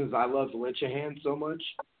one of the reasons I love Lynchahan so much,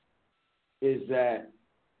 is that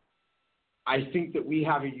I think that we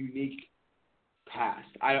have a unique past.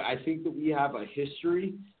 I think that we have a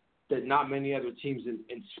history that not many other teams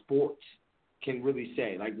in sports can really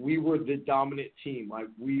say. Like, we were the dominant team. Like,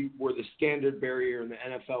 we were the standard bearer in the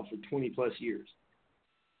NFL for 20-plus years.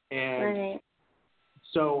 And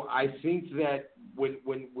so I think that when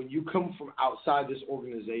you come from outside this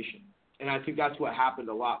organization, and I think that's what happened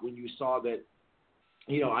a lot when you saw that,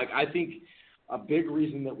 I think a big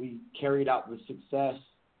reason that we carried out the success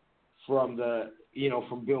from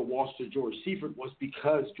from Bill Walsh to George Seifert was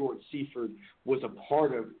because George Seifert was a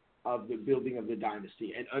part of the building of the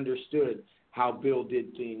dynasty and understood how Bill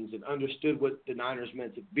did things and understood what the Niners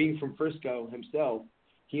meant. Being from Frisco himself,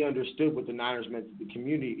 he understood what the Niners meant to the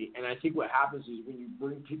community. And I think what happens is when you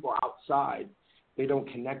bring people outside, they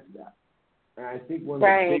don't connect to that. And I think one of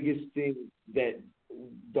the biggest things that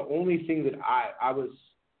the only thing that I was,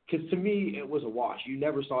 because to me it was a wash. You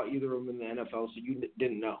never saw either of them in the NFL, so you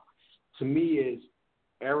didn't know. To me is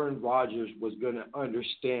Aaron Rodgers was going to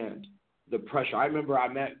understand the pressure. I remember I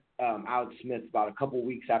met Alex Smith about a couple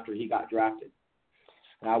weeks after he got drafted.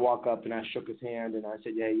 And I walk up and I shook his hand and I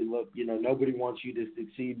said, yeah, nobody wants you to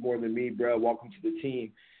succeed more than me, bro. Welcome to the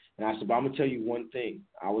team. And I said, but I'm going to tell you one thing.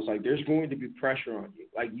 I was like, there's going to be pressure on you.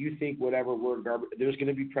 Like, you think whatever we're garbage, there's going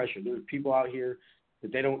to be pressure. There's people out here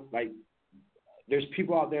that they don't like. There's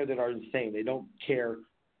people out there that are insane. They don't care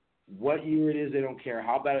what year it is. They don't care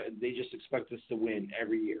how bad it, they just expect us to win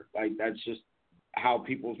every year. Like, that's just how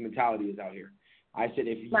people's mentality is out here. I said,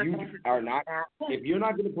 if you're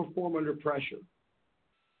not going to perform under pressure,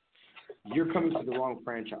 you're coming to the wrong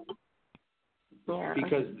franchise. Yeah.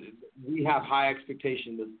 Because we have high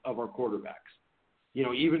expectations of our quarterbacks.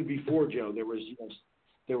 Even before Joe, there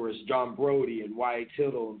was John Brody and Wyatt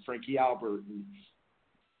Tittle and Frankie Albert, and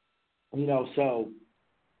so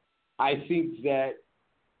I think that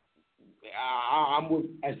I'm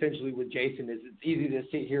essentially with Jason. Is it's easy to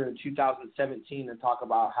sit here in 2017 and talk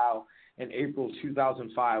about how in April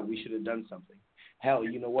 2005 we should have done something. Hell,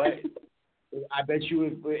 you know what? I bet you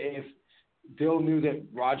if Bill knew that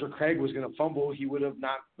Roger Craig was going to fumble, he would have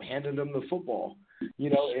not handed him the football. You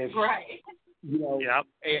know, if right. You know, yep.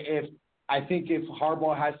 If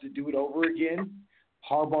Harbaugh has to do it over again,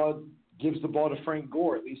 Harbaugh gives the ball to Frank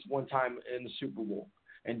Gore at least one time in the Super Bowl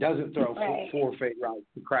and doesn't throw four fade routes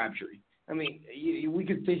to Crabtree. I mean, we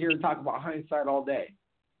could sit here and talk about hindsight all day,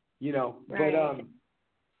 you know. Right. But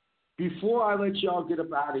before I let y'all get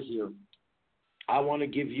up out of here, I want to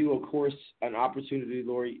give you, of course, an opportunity,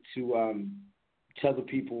 Lori, to tell the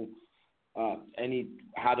people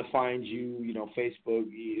how to find you, you know, Facebook,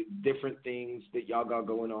 different things that y'all got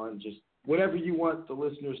going on. Just whatever you want the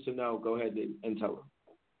listeners to know, go ahead and tell them.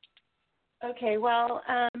 Okay, well,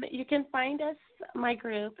 you can find us, my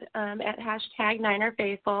group, at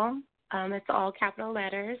 #NinerFaithful. It's all capital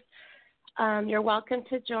letters. You're welcome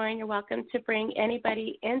to join. You're welcome to bring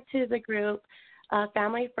anybody into the group,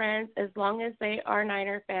 family, friends, as long as they are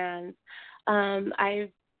Niner fans.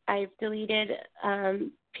 I've deleted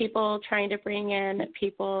people trying to bring in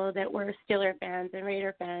people that were Steeler fans and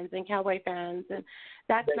Raider fans and Cowboy fans, and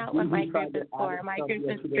that's not what my group is for. My group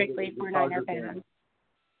is strictly for Niner fans.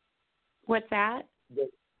 What's that?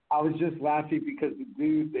 I was just laughing because the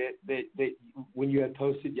dude that when you had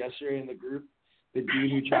posted yesterday in the group, the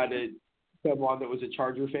dude who tried to come on that was a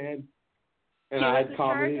Charger fan, and I had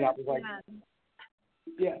commented, I was like,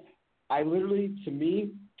 yeah, I literally, to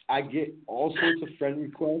me, I get all sorts of friend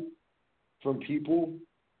requests from people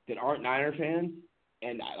that aren't Niner fans,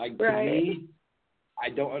 and to me, I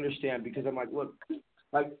don't understand because I'm like, look,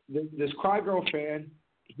 like this Cry Girl fan,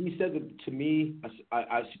 he said to me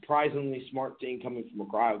a surprisingly smart thing coming from a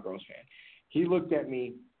Cry Girls fan. He looked at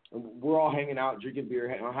me, and we're all hanging out, drinking beer,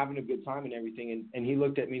 and I'm having a good time and everything, and he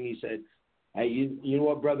looked at me and he said, hey, you know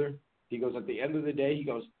what, brother? He goes, at the end of the day, he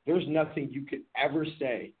goes, there's nothing you could ever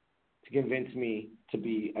say to convince me to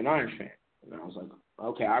be a Niners fan. And I was like,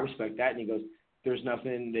 okay, I respect that. And he goes, there's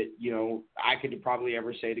nothing that, you know, I could probably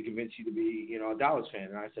ever say to convince you to be, you know, a Dallas fan.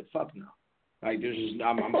 And I said, fuck no. Like, there's just,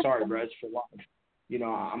 I'm sorry, bro, it's for life. You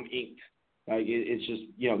know, I'm inked. Like, it's just,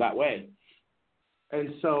 you know, that way.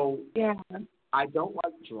 And so I don't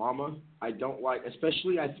like drama. I don't like,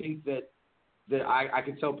 especially I think that I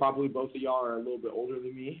can tell probably both of y'all are a little bit older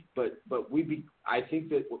than me, but I think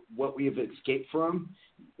that what we have escaped from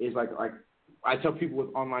is like I tell people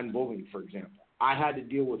with online bullying, for example. I had to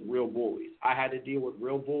deal with real bullies. I had to deal with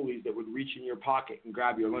real bullies that would reach in your pocket and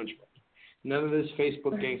grab your lunch money. None of this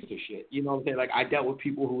Facebook gangster shit. You know what I'm saying? Like, I dealt with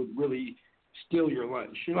people who would really steal your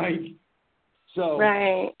lunch. Like, so,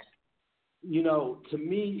 you know, to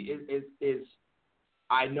me, it's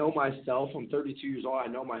I know myself. I'm 32 years old. I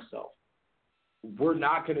know myself. We're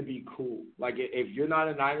not going to be cool. Like, if you're not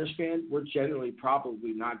a Niners fan, we're generally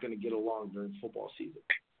probably not going to get along during football season.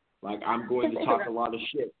 Like, I'm going to talk a lot of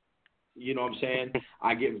shit. You know what I'm saying?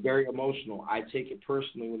 I get very emotional. I take it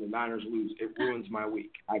personally when the Niners lose. It ruins my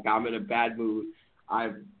week. Like, I'm in a bad mood.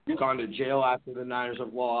 I've gone to jail after the Niners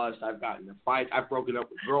have lost. I've gotten in a fight. I've broken up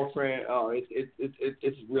with a girlfriend. Oh,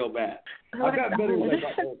 it's real bad. I've got better as I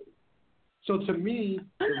got older. So to me,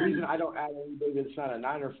 the reason I don't add anybody that's not a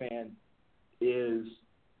Niner fan is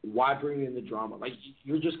why bring in the drama? Like,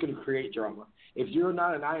 you're just going to create drama. If you're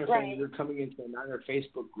not a Niner fan and you're coming into a Niner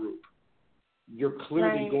Facebook group, you're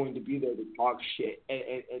clearly going to be there to talk shit.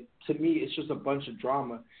 And to me, it's just a bunch of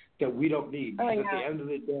drama that we don't need. Because at the end of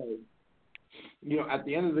the day, you know, at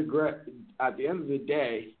the end of the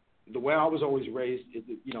day, the way I was always raised is,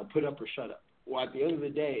 you know, put up or shut up. Well, at the end of the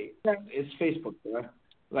day, it's Facebook, bro.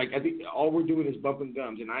 Like, I think all we're doing is bumping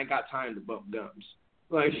gums, and I ain't got time to bump gums.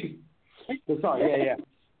 Like, sorry.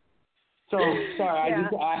 So, sorry,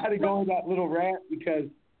 I had to go on that little rant because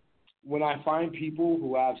when I find people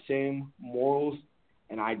who have same morals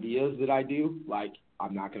and ideas that I do, like,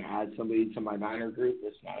 I'm not going to add somebody to my Niner group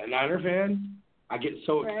that's not a Niner fan, I get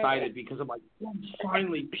so excited because I'm like,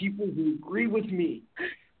 finally, people who agree with me,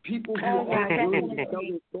 people who are willing to tell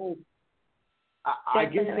their soul. I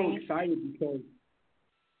get so excited because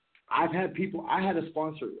I had a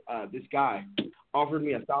sponsor, this guy offered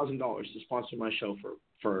me $1,000 to sponsor my show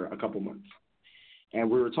for a couple months. And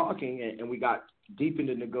we were talking, and we got deep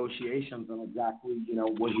into negotiations on exactly, you know,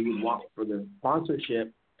 what he would want for the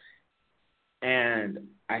sponsorship. And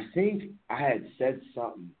I think I had said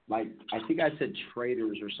something, like, I think I said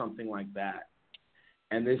Traders or something like that.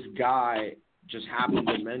 And this guy just happened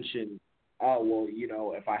to mention, oh, well, you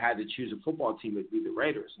know, if I had to choose a football team, it'd be the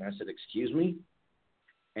Raiders. And I said, excuse me?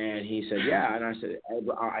 And he said, yeah. And I said,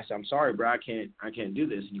 I'm sorry, bro, I can't do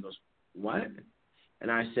this. And he goes, what?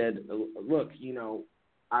 And I said, look,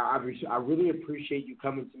 I really appreciate you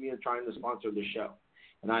coming to me and trying to sponsor the show.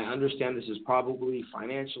 And I understand this is probably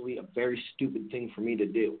financially a very stupid thing for me to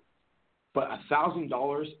do. But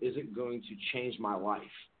 $1,000 isn't going to change my life.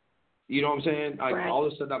 You know what I'm saying? Like, right. All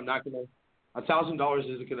of a sudden, I'm not going to – $1,000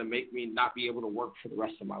 isn't going to make me not be able to work for the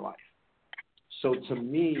rest of my life. So to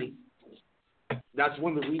me, that's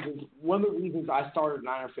one of the reasons I started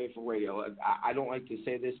Niner Faithful Radio. I don't like to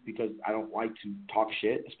say this because I don't like to talk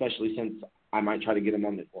shit, especially since I might try to get him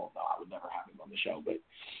on the – well, no, I would never have him on the show. But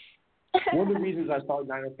one of the reasons I started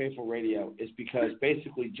Niner Faithful Radio is because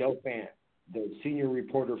basically Joe Fan, the senior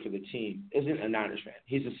reporter for the team, isn't a Niners fan.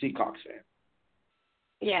 He's a Seahawks fan.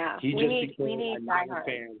 Yeah, he need a Niners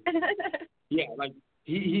fan. Yeah, like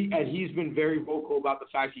he's been very vocal about the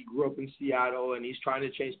fact he grew up in Seattle and he's trying to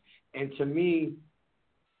change. And to me,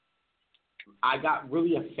 I got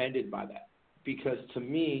really offended by that because to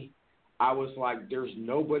me, I was like, there's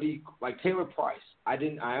nobody like Taylor Price. I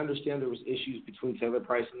understand there was issues between Taylor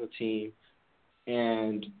Price and the team,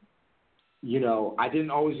 and I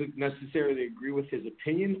didn't always necessarily agree with his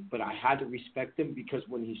opinion, but I had to respect him because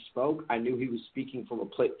when he spoke, I knew he was speaking from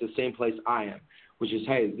the same place I am, which is,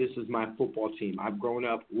 hey, this is my football team. I've grown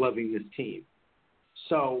up loving this team.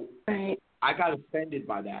 So right. I got offended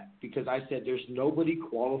by that because I said there's nobody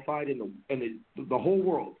qualified in the whole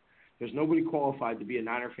world. There's nobody qualified to be a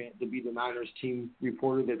Niner fan, to be the Niners team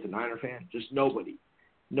reporter that's a Niner fan. Just nobody.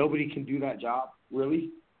 Nobody can do that job, really.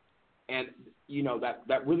 And,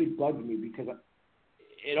 that really bugged me because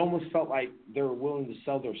it almost felt like they were willing to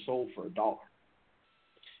sell their soul for $1.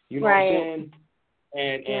 You know right. what I'm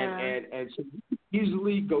saying? And so you could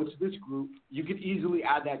easily go to this group. You could easily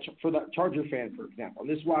add that for that Charger fan, for example. And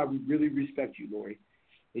this is why we really respect you, Lori,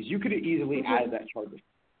 is you could have easily added that Charger fan.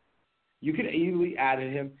 You could have easily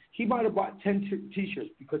added him. He might have bought 10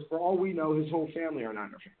 T-shirts because for all we know, his whole family are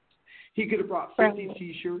Niner fans. He could have brought 50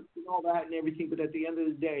 T-shirts and all that and everything, but at the end of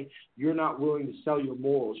the day, you're not willing to sell your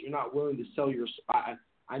morals. You're not willing to sell your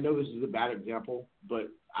I know this is a bad example, but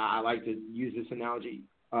I like to use this analogy.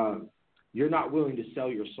 You're not willing to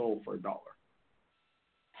sell your soul for $1.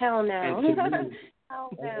 Hell no. And to me, hell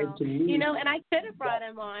no. And to me, and I could have brought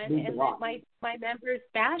him on and let my members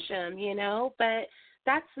bash him, but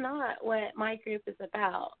that's not what my group is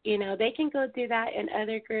about. They can go do that in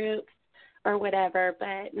other groups or whatever,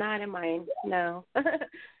 but not in mine, no.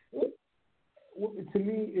 Well, to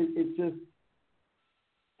me,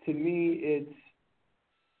 it's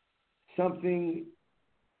something,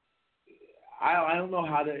 I don't know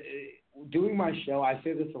how to, doing my show, I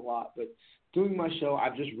say this a lot, but doing my show,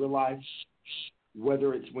 I've just realized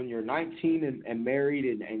whether it's when you're 19 and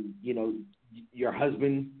married and your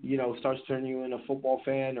husband, starts turning you into a football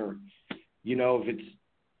fan or, if it's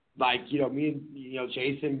like, me and,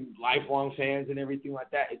 Jason, lifelong fans and everything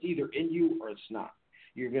like that, it's either in you or it's not.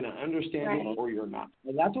 You're going to understand it or you're not.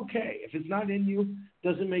 And that's okay. If it's not in you,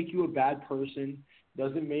 doesn't make you a bad person,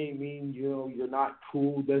 doesn't mean you're not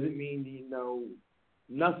cool, doesn't mean,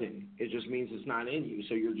 nothing. It just means it's not in you,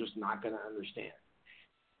 so you're just not going to understand.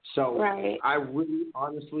 So I really,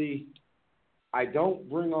 honestly, I don't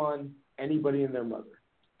bring on anybody and their mother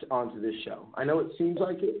onto this show. I know it seems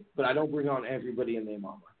like it, but I don't bring on everybody and their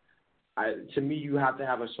mama. To me, you have to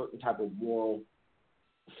have a certain type of moral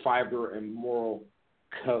fiber and moral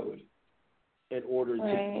code in order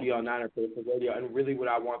to be on Niner Faithful Radio. And really what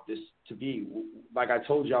I want this to be, like I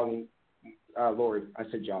told y'all, Lori, I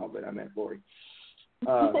said y'all, but I meant Lori.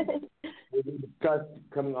 When we discussed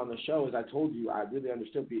coming on the show, as I told you, I really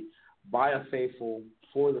understood by a faithful,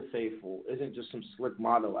 for the faithful isn't just some slick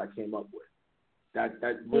motto I came up with. That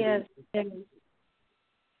really,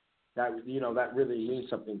 that really means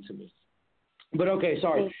something to me. But okay,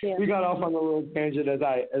 sorry, we got off on a little tangent as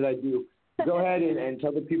I do. Go ahead and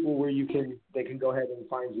tell the people where they can go ahead and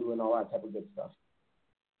find you and all that type of good stuff.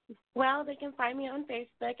 Well, they can find me on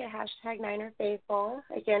Facebook at #NinerFaithful.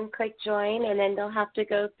 Again, click join, and then they'll have to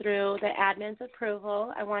go through the admin's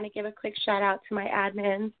approval. I want to give a quick shout-out to my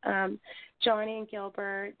admins, Johnny and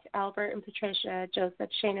Gilbert, Albert and Patricia, Joseph,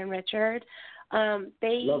 Shane, and Richard.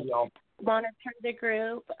 They love y'all. Monitor the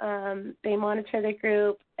group. They monitor the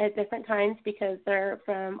group at different times because they're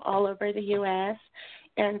from all over the U.S.,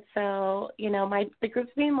 and so, the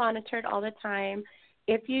group's being monitored all the time.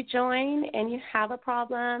 If you join and you have a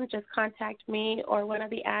problem, just contact me or one of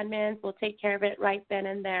the admins. We'll take care of it right then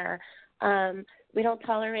and there. We don't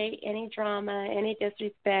tolerate any drama, any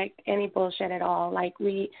disrespect, any bullshit at all. Like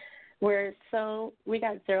we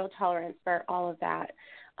got zero tolerance for all of that.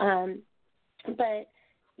 But,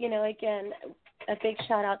 again, a big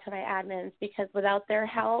shout out to my admins because without their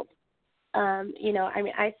help, You know, I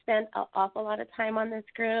mean, I spent an awful lot of time on this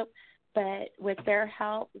group, but with their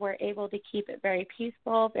help, we're able to keep it very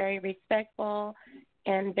peaceful, very respectful,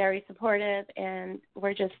 and very supportive. And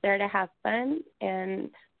we're just there to have fun and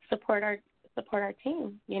support our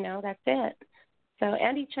team. You know, that's it. So,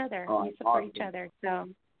 and each other. We support each other. So,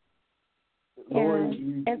 yeah.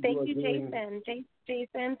 And thank you, Jason.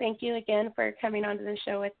 Jason, thank you again for coming onto the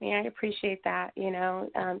show with me. I appreciate that. You know,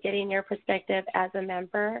 getting your perspective as a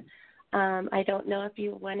member. I don't know if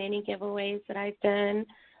you won any giveaways that I've done,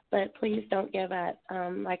 but please don't give up.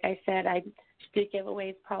 Like I said, I do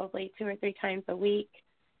giveaways probably 2 or 3 times a week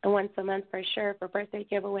and once a month for sure for birthday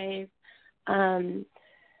giveaways. You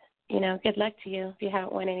know, good luck to you if you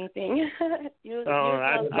haven't won anything.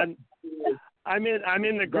 I'm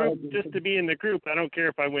in the group just to be in the group. I don't care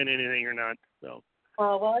if I win anything or not. So.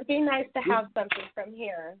 Oh, well, it'd be nice to have something from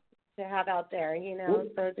here to have out there, you know.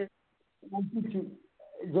 So just.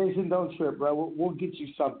 Jason, don't trip, bro. We'll get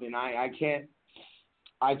you something. I can't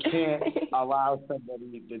allow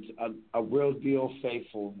somebody that's a real deal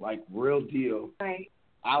faithful, like real deal, right.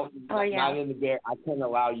 Out, not in the bear. I can't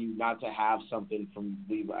allow you not to have something from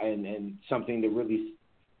Levi and something to really,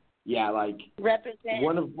 like represent.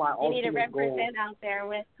 One of my you need to represent goals, out there in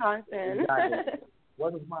Wisconsin. Exactly.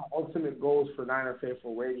 One of my ultimate goals for Niner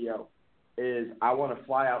Faithful Radio is I want to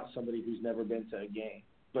fly out somebody who's never been to a game.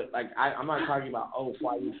 But like I'm not talking about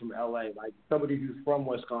fly you from LA, like somebody who's from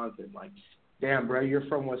Wisconsin. Like, damn, bro, you're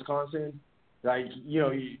from Wisconsin. Like, you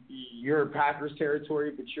know, you're Packers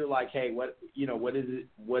territory, but you're like, hey, what is it?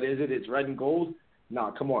 What is it? It's red and gold.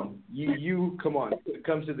 Nah, come on, you come on,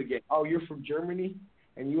 come to the game. Oh, you're from Germany,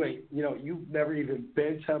 and you've never even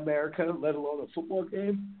been to America, let alone a football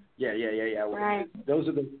game. Yeah. Right. Those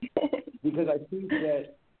are the because I think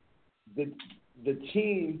that the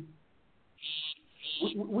team.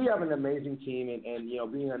 We have an amazing team, and you know,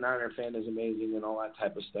 being a Niner fan is amazing and all that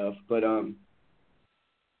type of stuff. But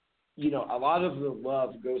you know, a lot of the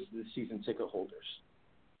love goes to the season ticket holders,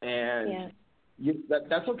 and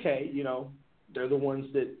that's okay. You know, they're the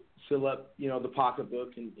ones that fill up, you know, the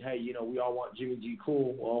pocketbook. And hey, you know, we all want Jimmy G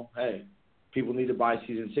cool. Well, hey, people need to buy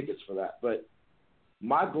season tickets for that. But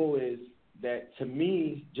my goal is that, to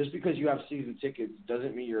me, just because you have season tickets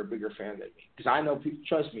doesn't mean you're a bigger fan than me. Because I know people,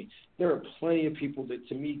 trust me, there are plenty of people that,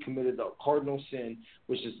 to me, committed the cardinal sin,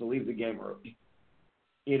 which is to leave the game early.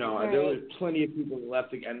 You know, there were plenty of people that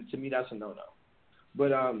left, and to me, that's a no-no.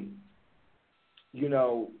 But, you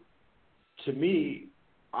know, to me,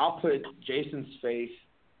 I'll put Jason's faith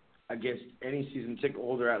against any season ticket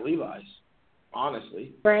holder at Levi's,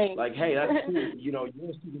 honestly. Right. Like, hey, that's cool. You know,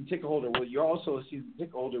 you're a season ticket holder. Well, you're also a season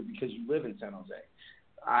ticket holder because you live in San Jose.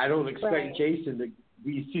 I don't expect Jason to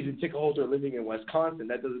be a season ticket holder living in Wisconsin.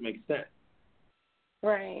 That doesn't make sense.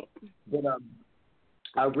 Right. But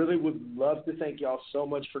I really would love to thank y'all so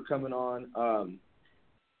much for coming on.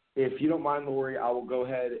 If you don't mind, Lori, I will go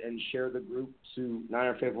ahead and share the group to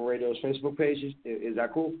Niner Faithful Radio's Facebook page. Is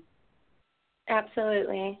that cool?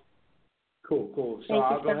 Absolutely. Cool. So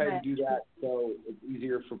I'll go ahead and do that so it's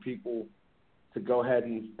easier for people to go ahead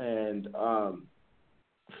and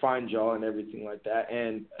find y'all and everything like that.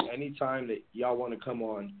 And anytime that y'all want to come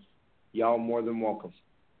on, y'all more than welcome.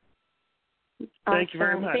 Awesome. Thank you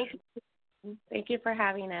very much. Thank you for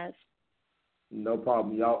having us. No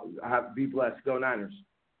problem. Y'all be blessed. Go Niners.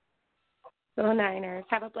 Go Niners.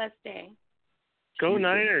 Have a blessed day. Go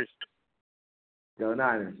Niners. Go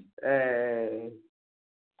Niners. Hey.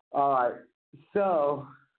 All right. So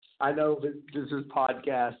I know that this is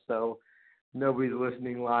podcast, so nobody's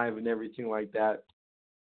listening live and everything like that.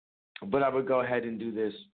 But I would go ahead and do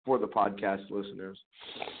this for the podcast listeners.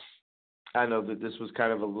 I know that this was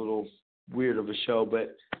kind of a little weird of a show,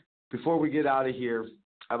 but before we get out of here,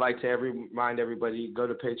 I'd like to remind everybody, go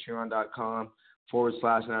to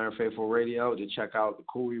patreon.com/Niner Faithful Radio to check out the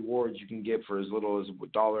cool rewards you can get for as little as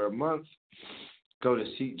 $1 a month. Go to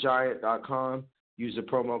SeatGiant.com. Use the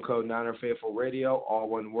promo code Niner Faithful Radio, all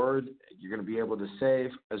one word. You're going to be able to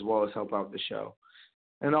save as well as help out the show.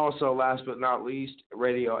 And also, last but not least,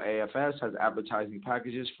 Radio AFS has advertising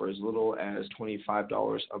packages for as little as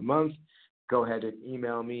 $25 a month. Go ahead and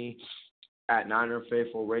email me at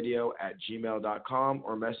NinerFaithfulRadio@gmail.com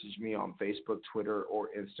or message me on Facebook, Twitter, or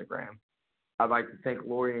Instagram. I'd like to thank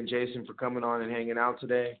Lori and Jason for coming on and hanging out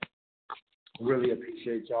today. Really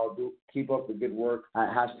appreciate y'all. Keep up the good work at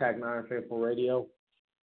 #NinerFaithfulRadio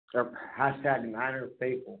or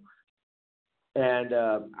 #NinerFaithful. And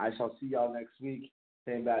I shall see y'all next week.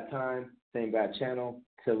 Same bad time, same bad channel.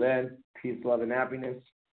 Till then, peace, love, and happiness.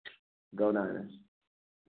 Go Niners.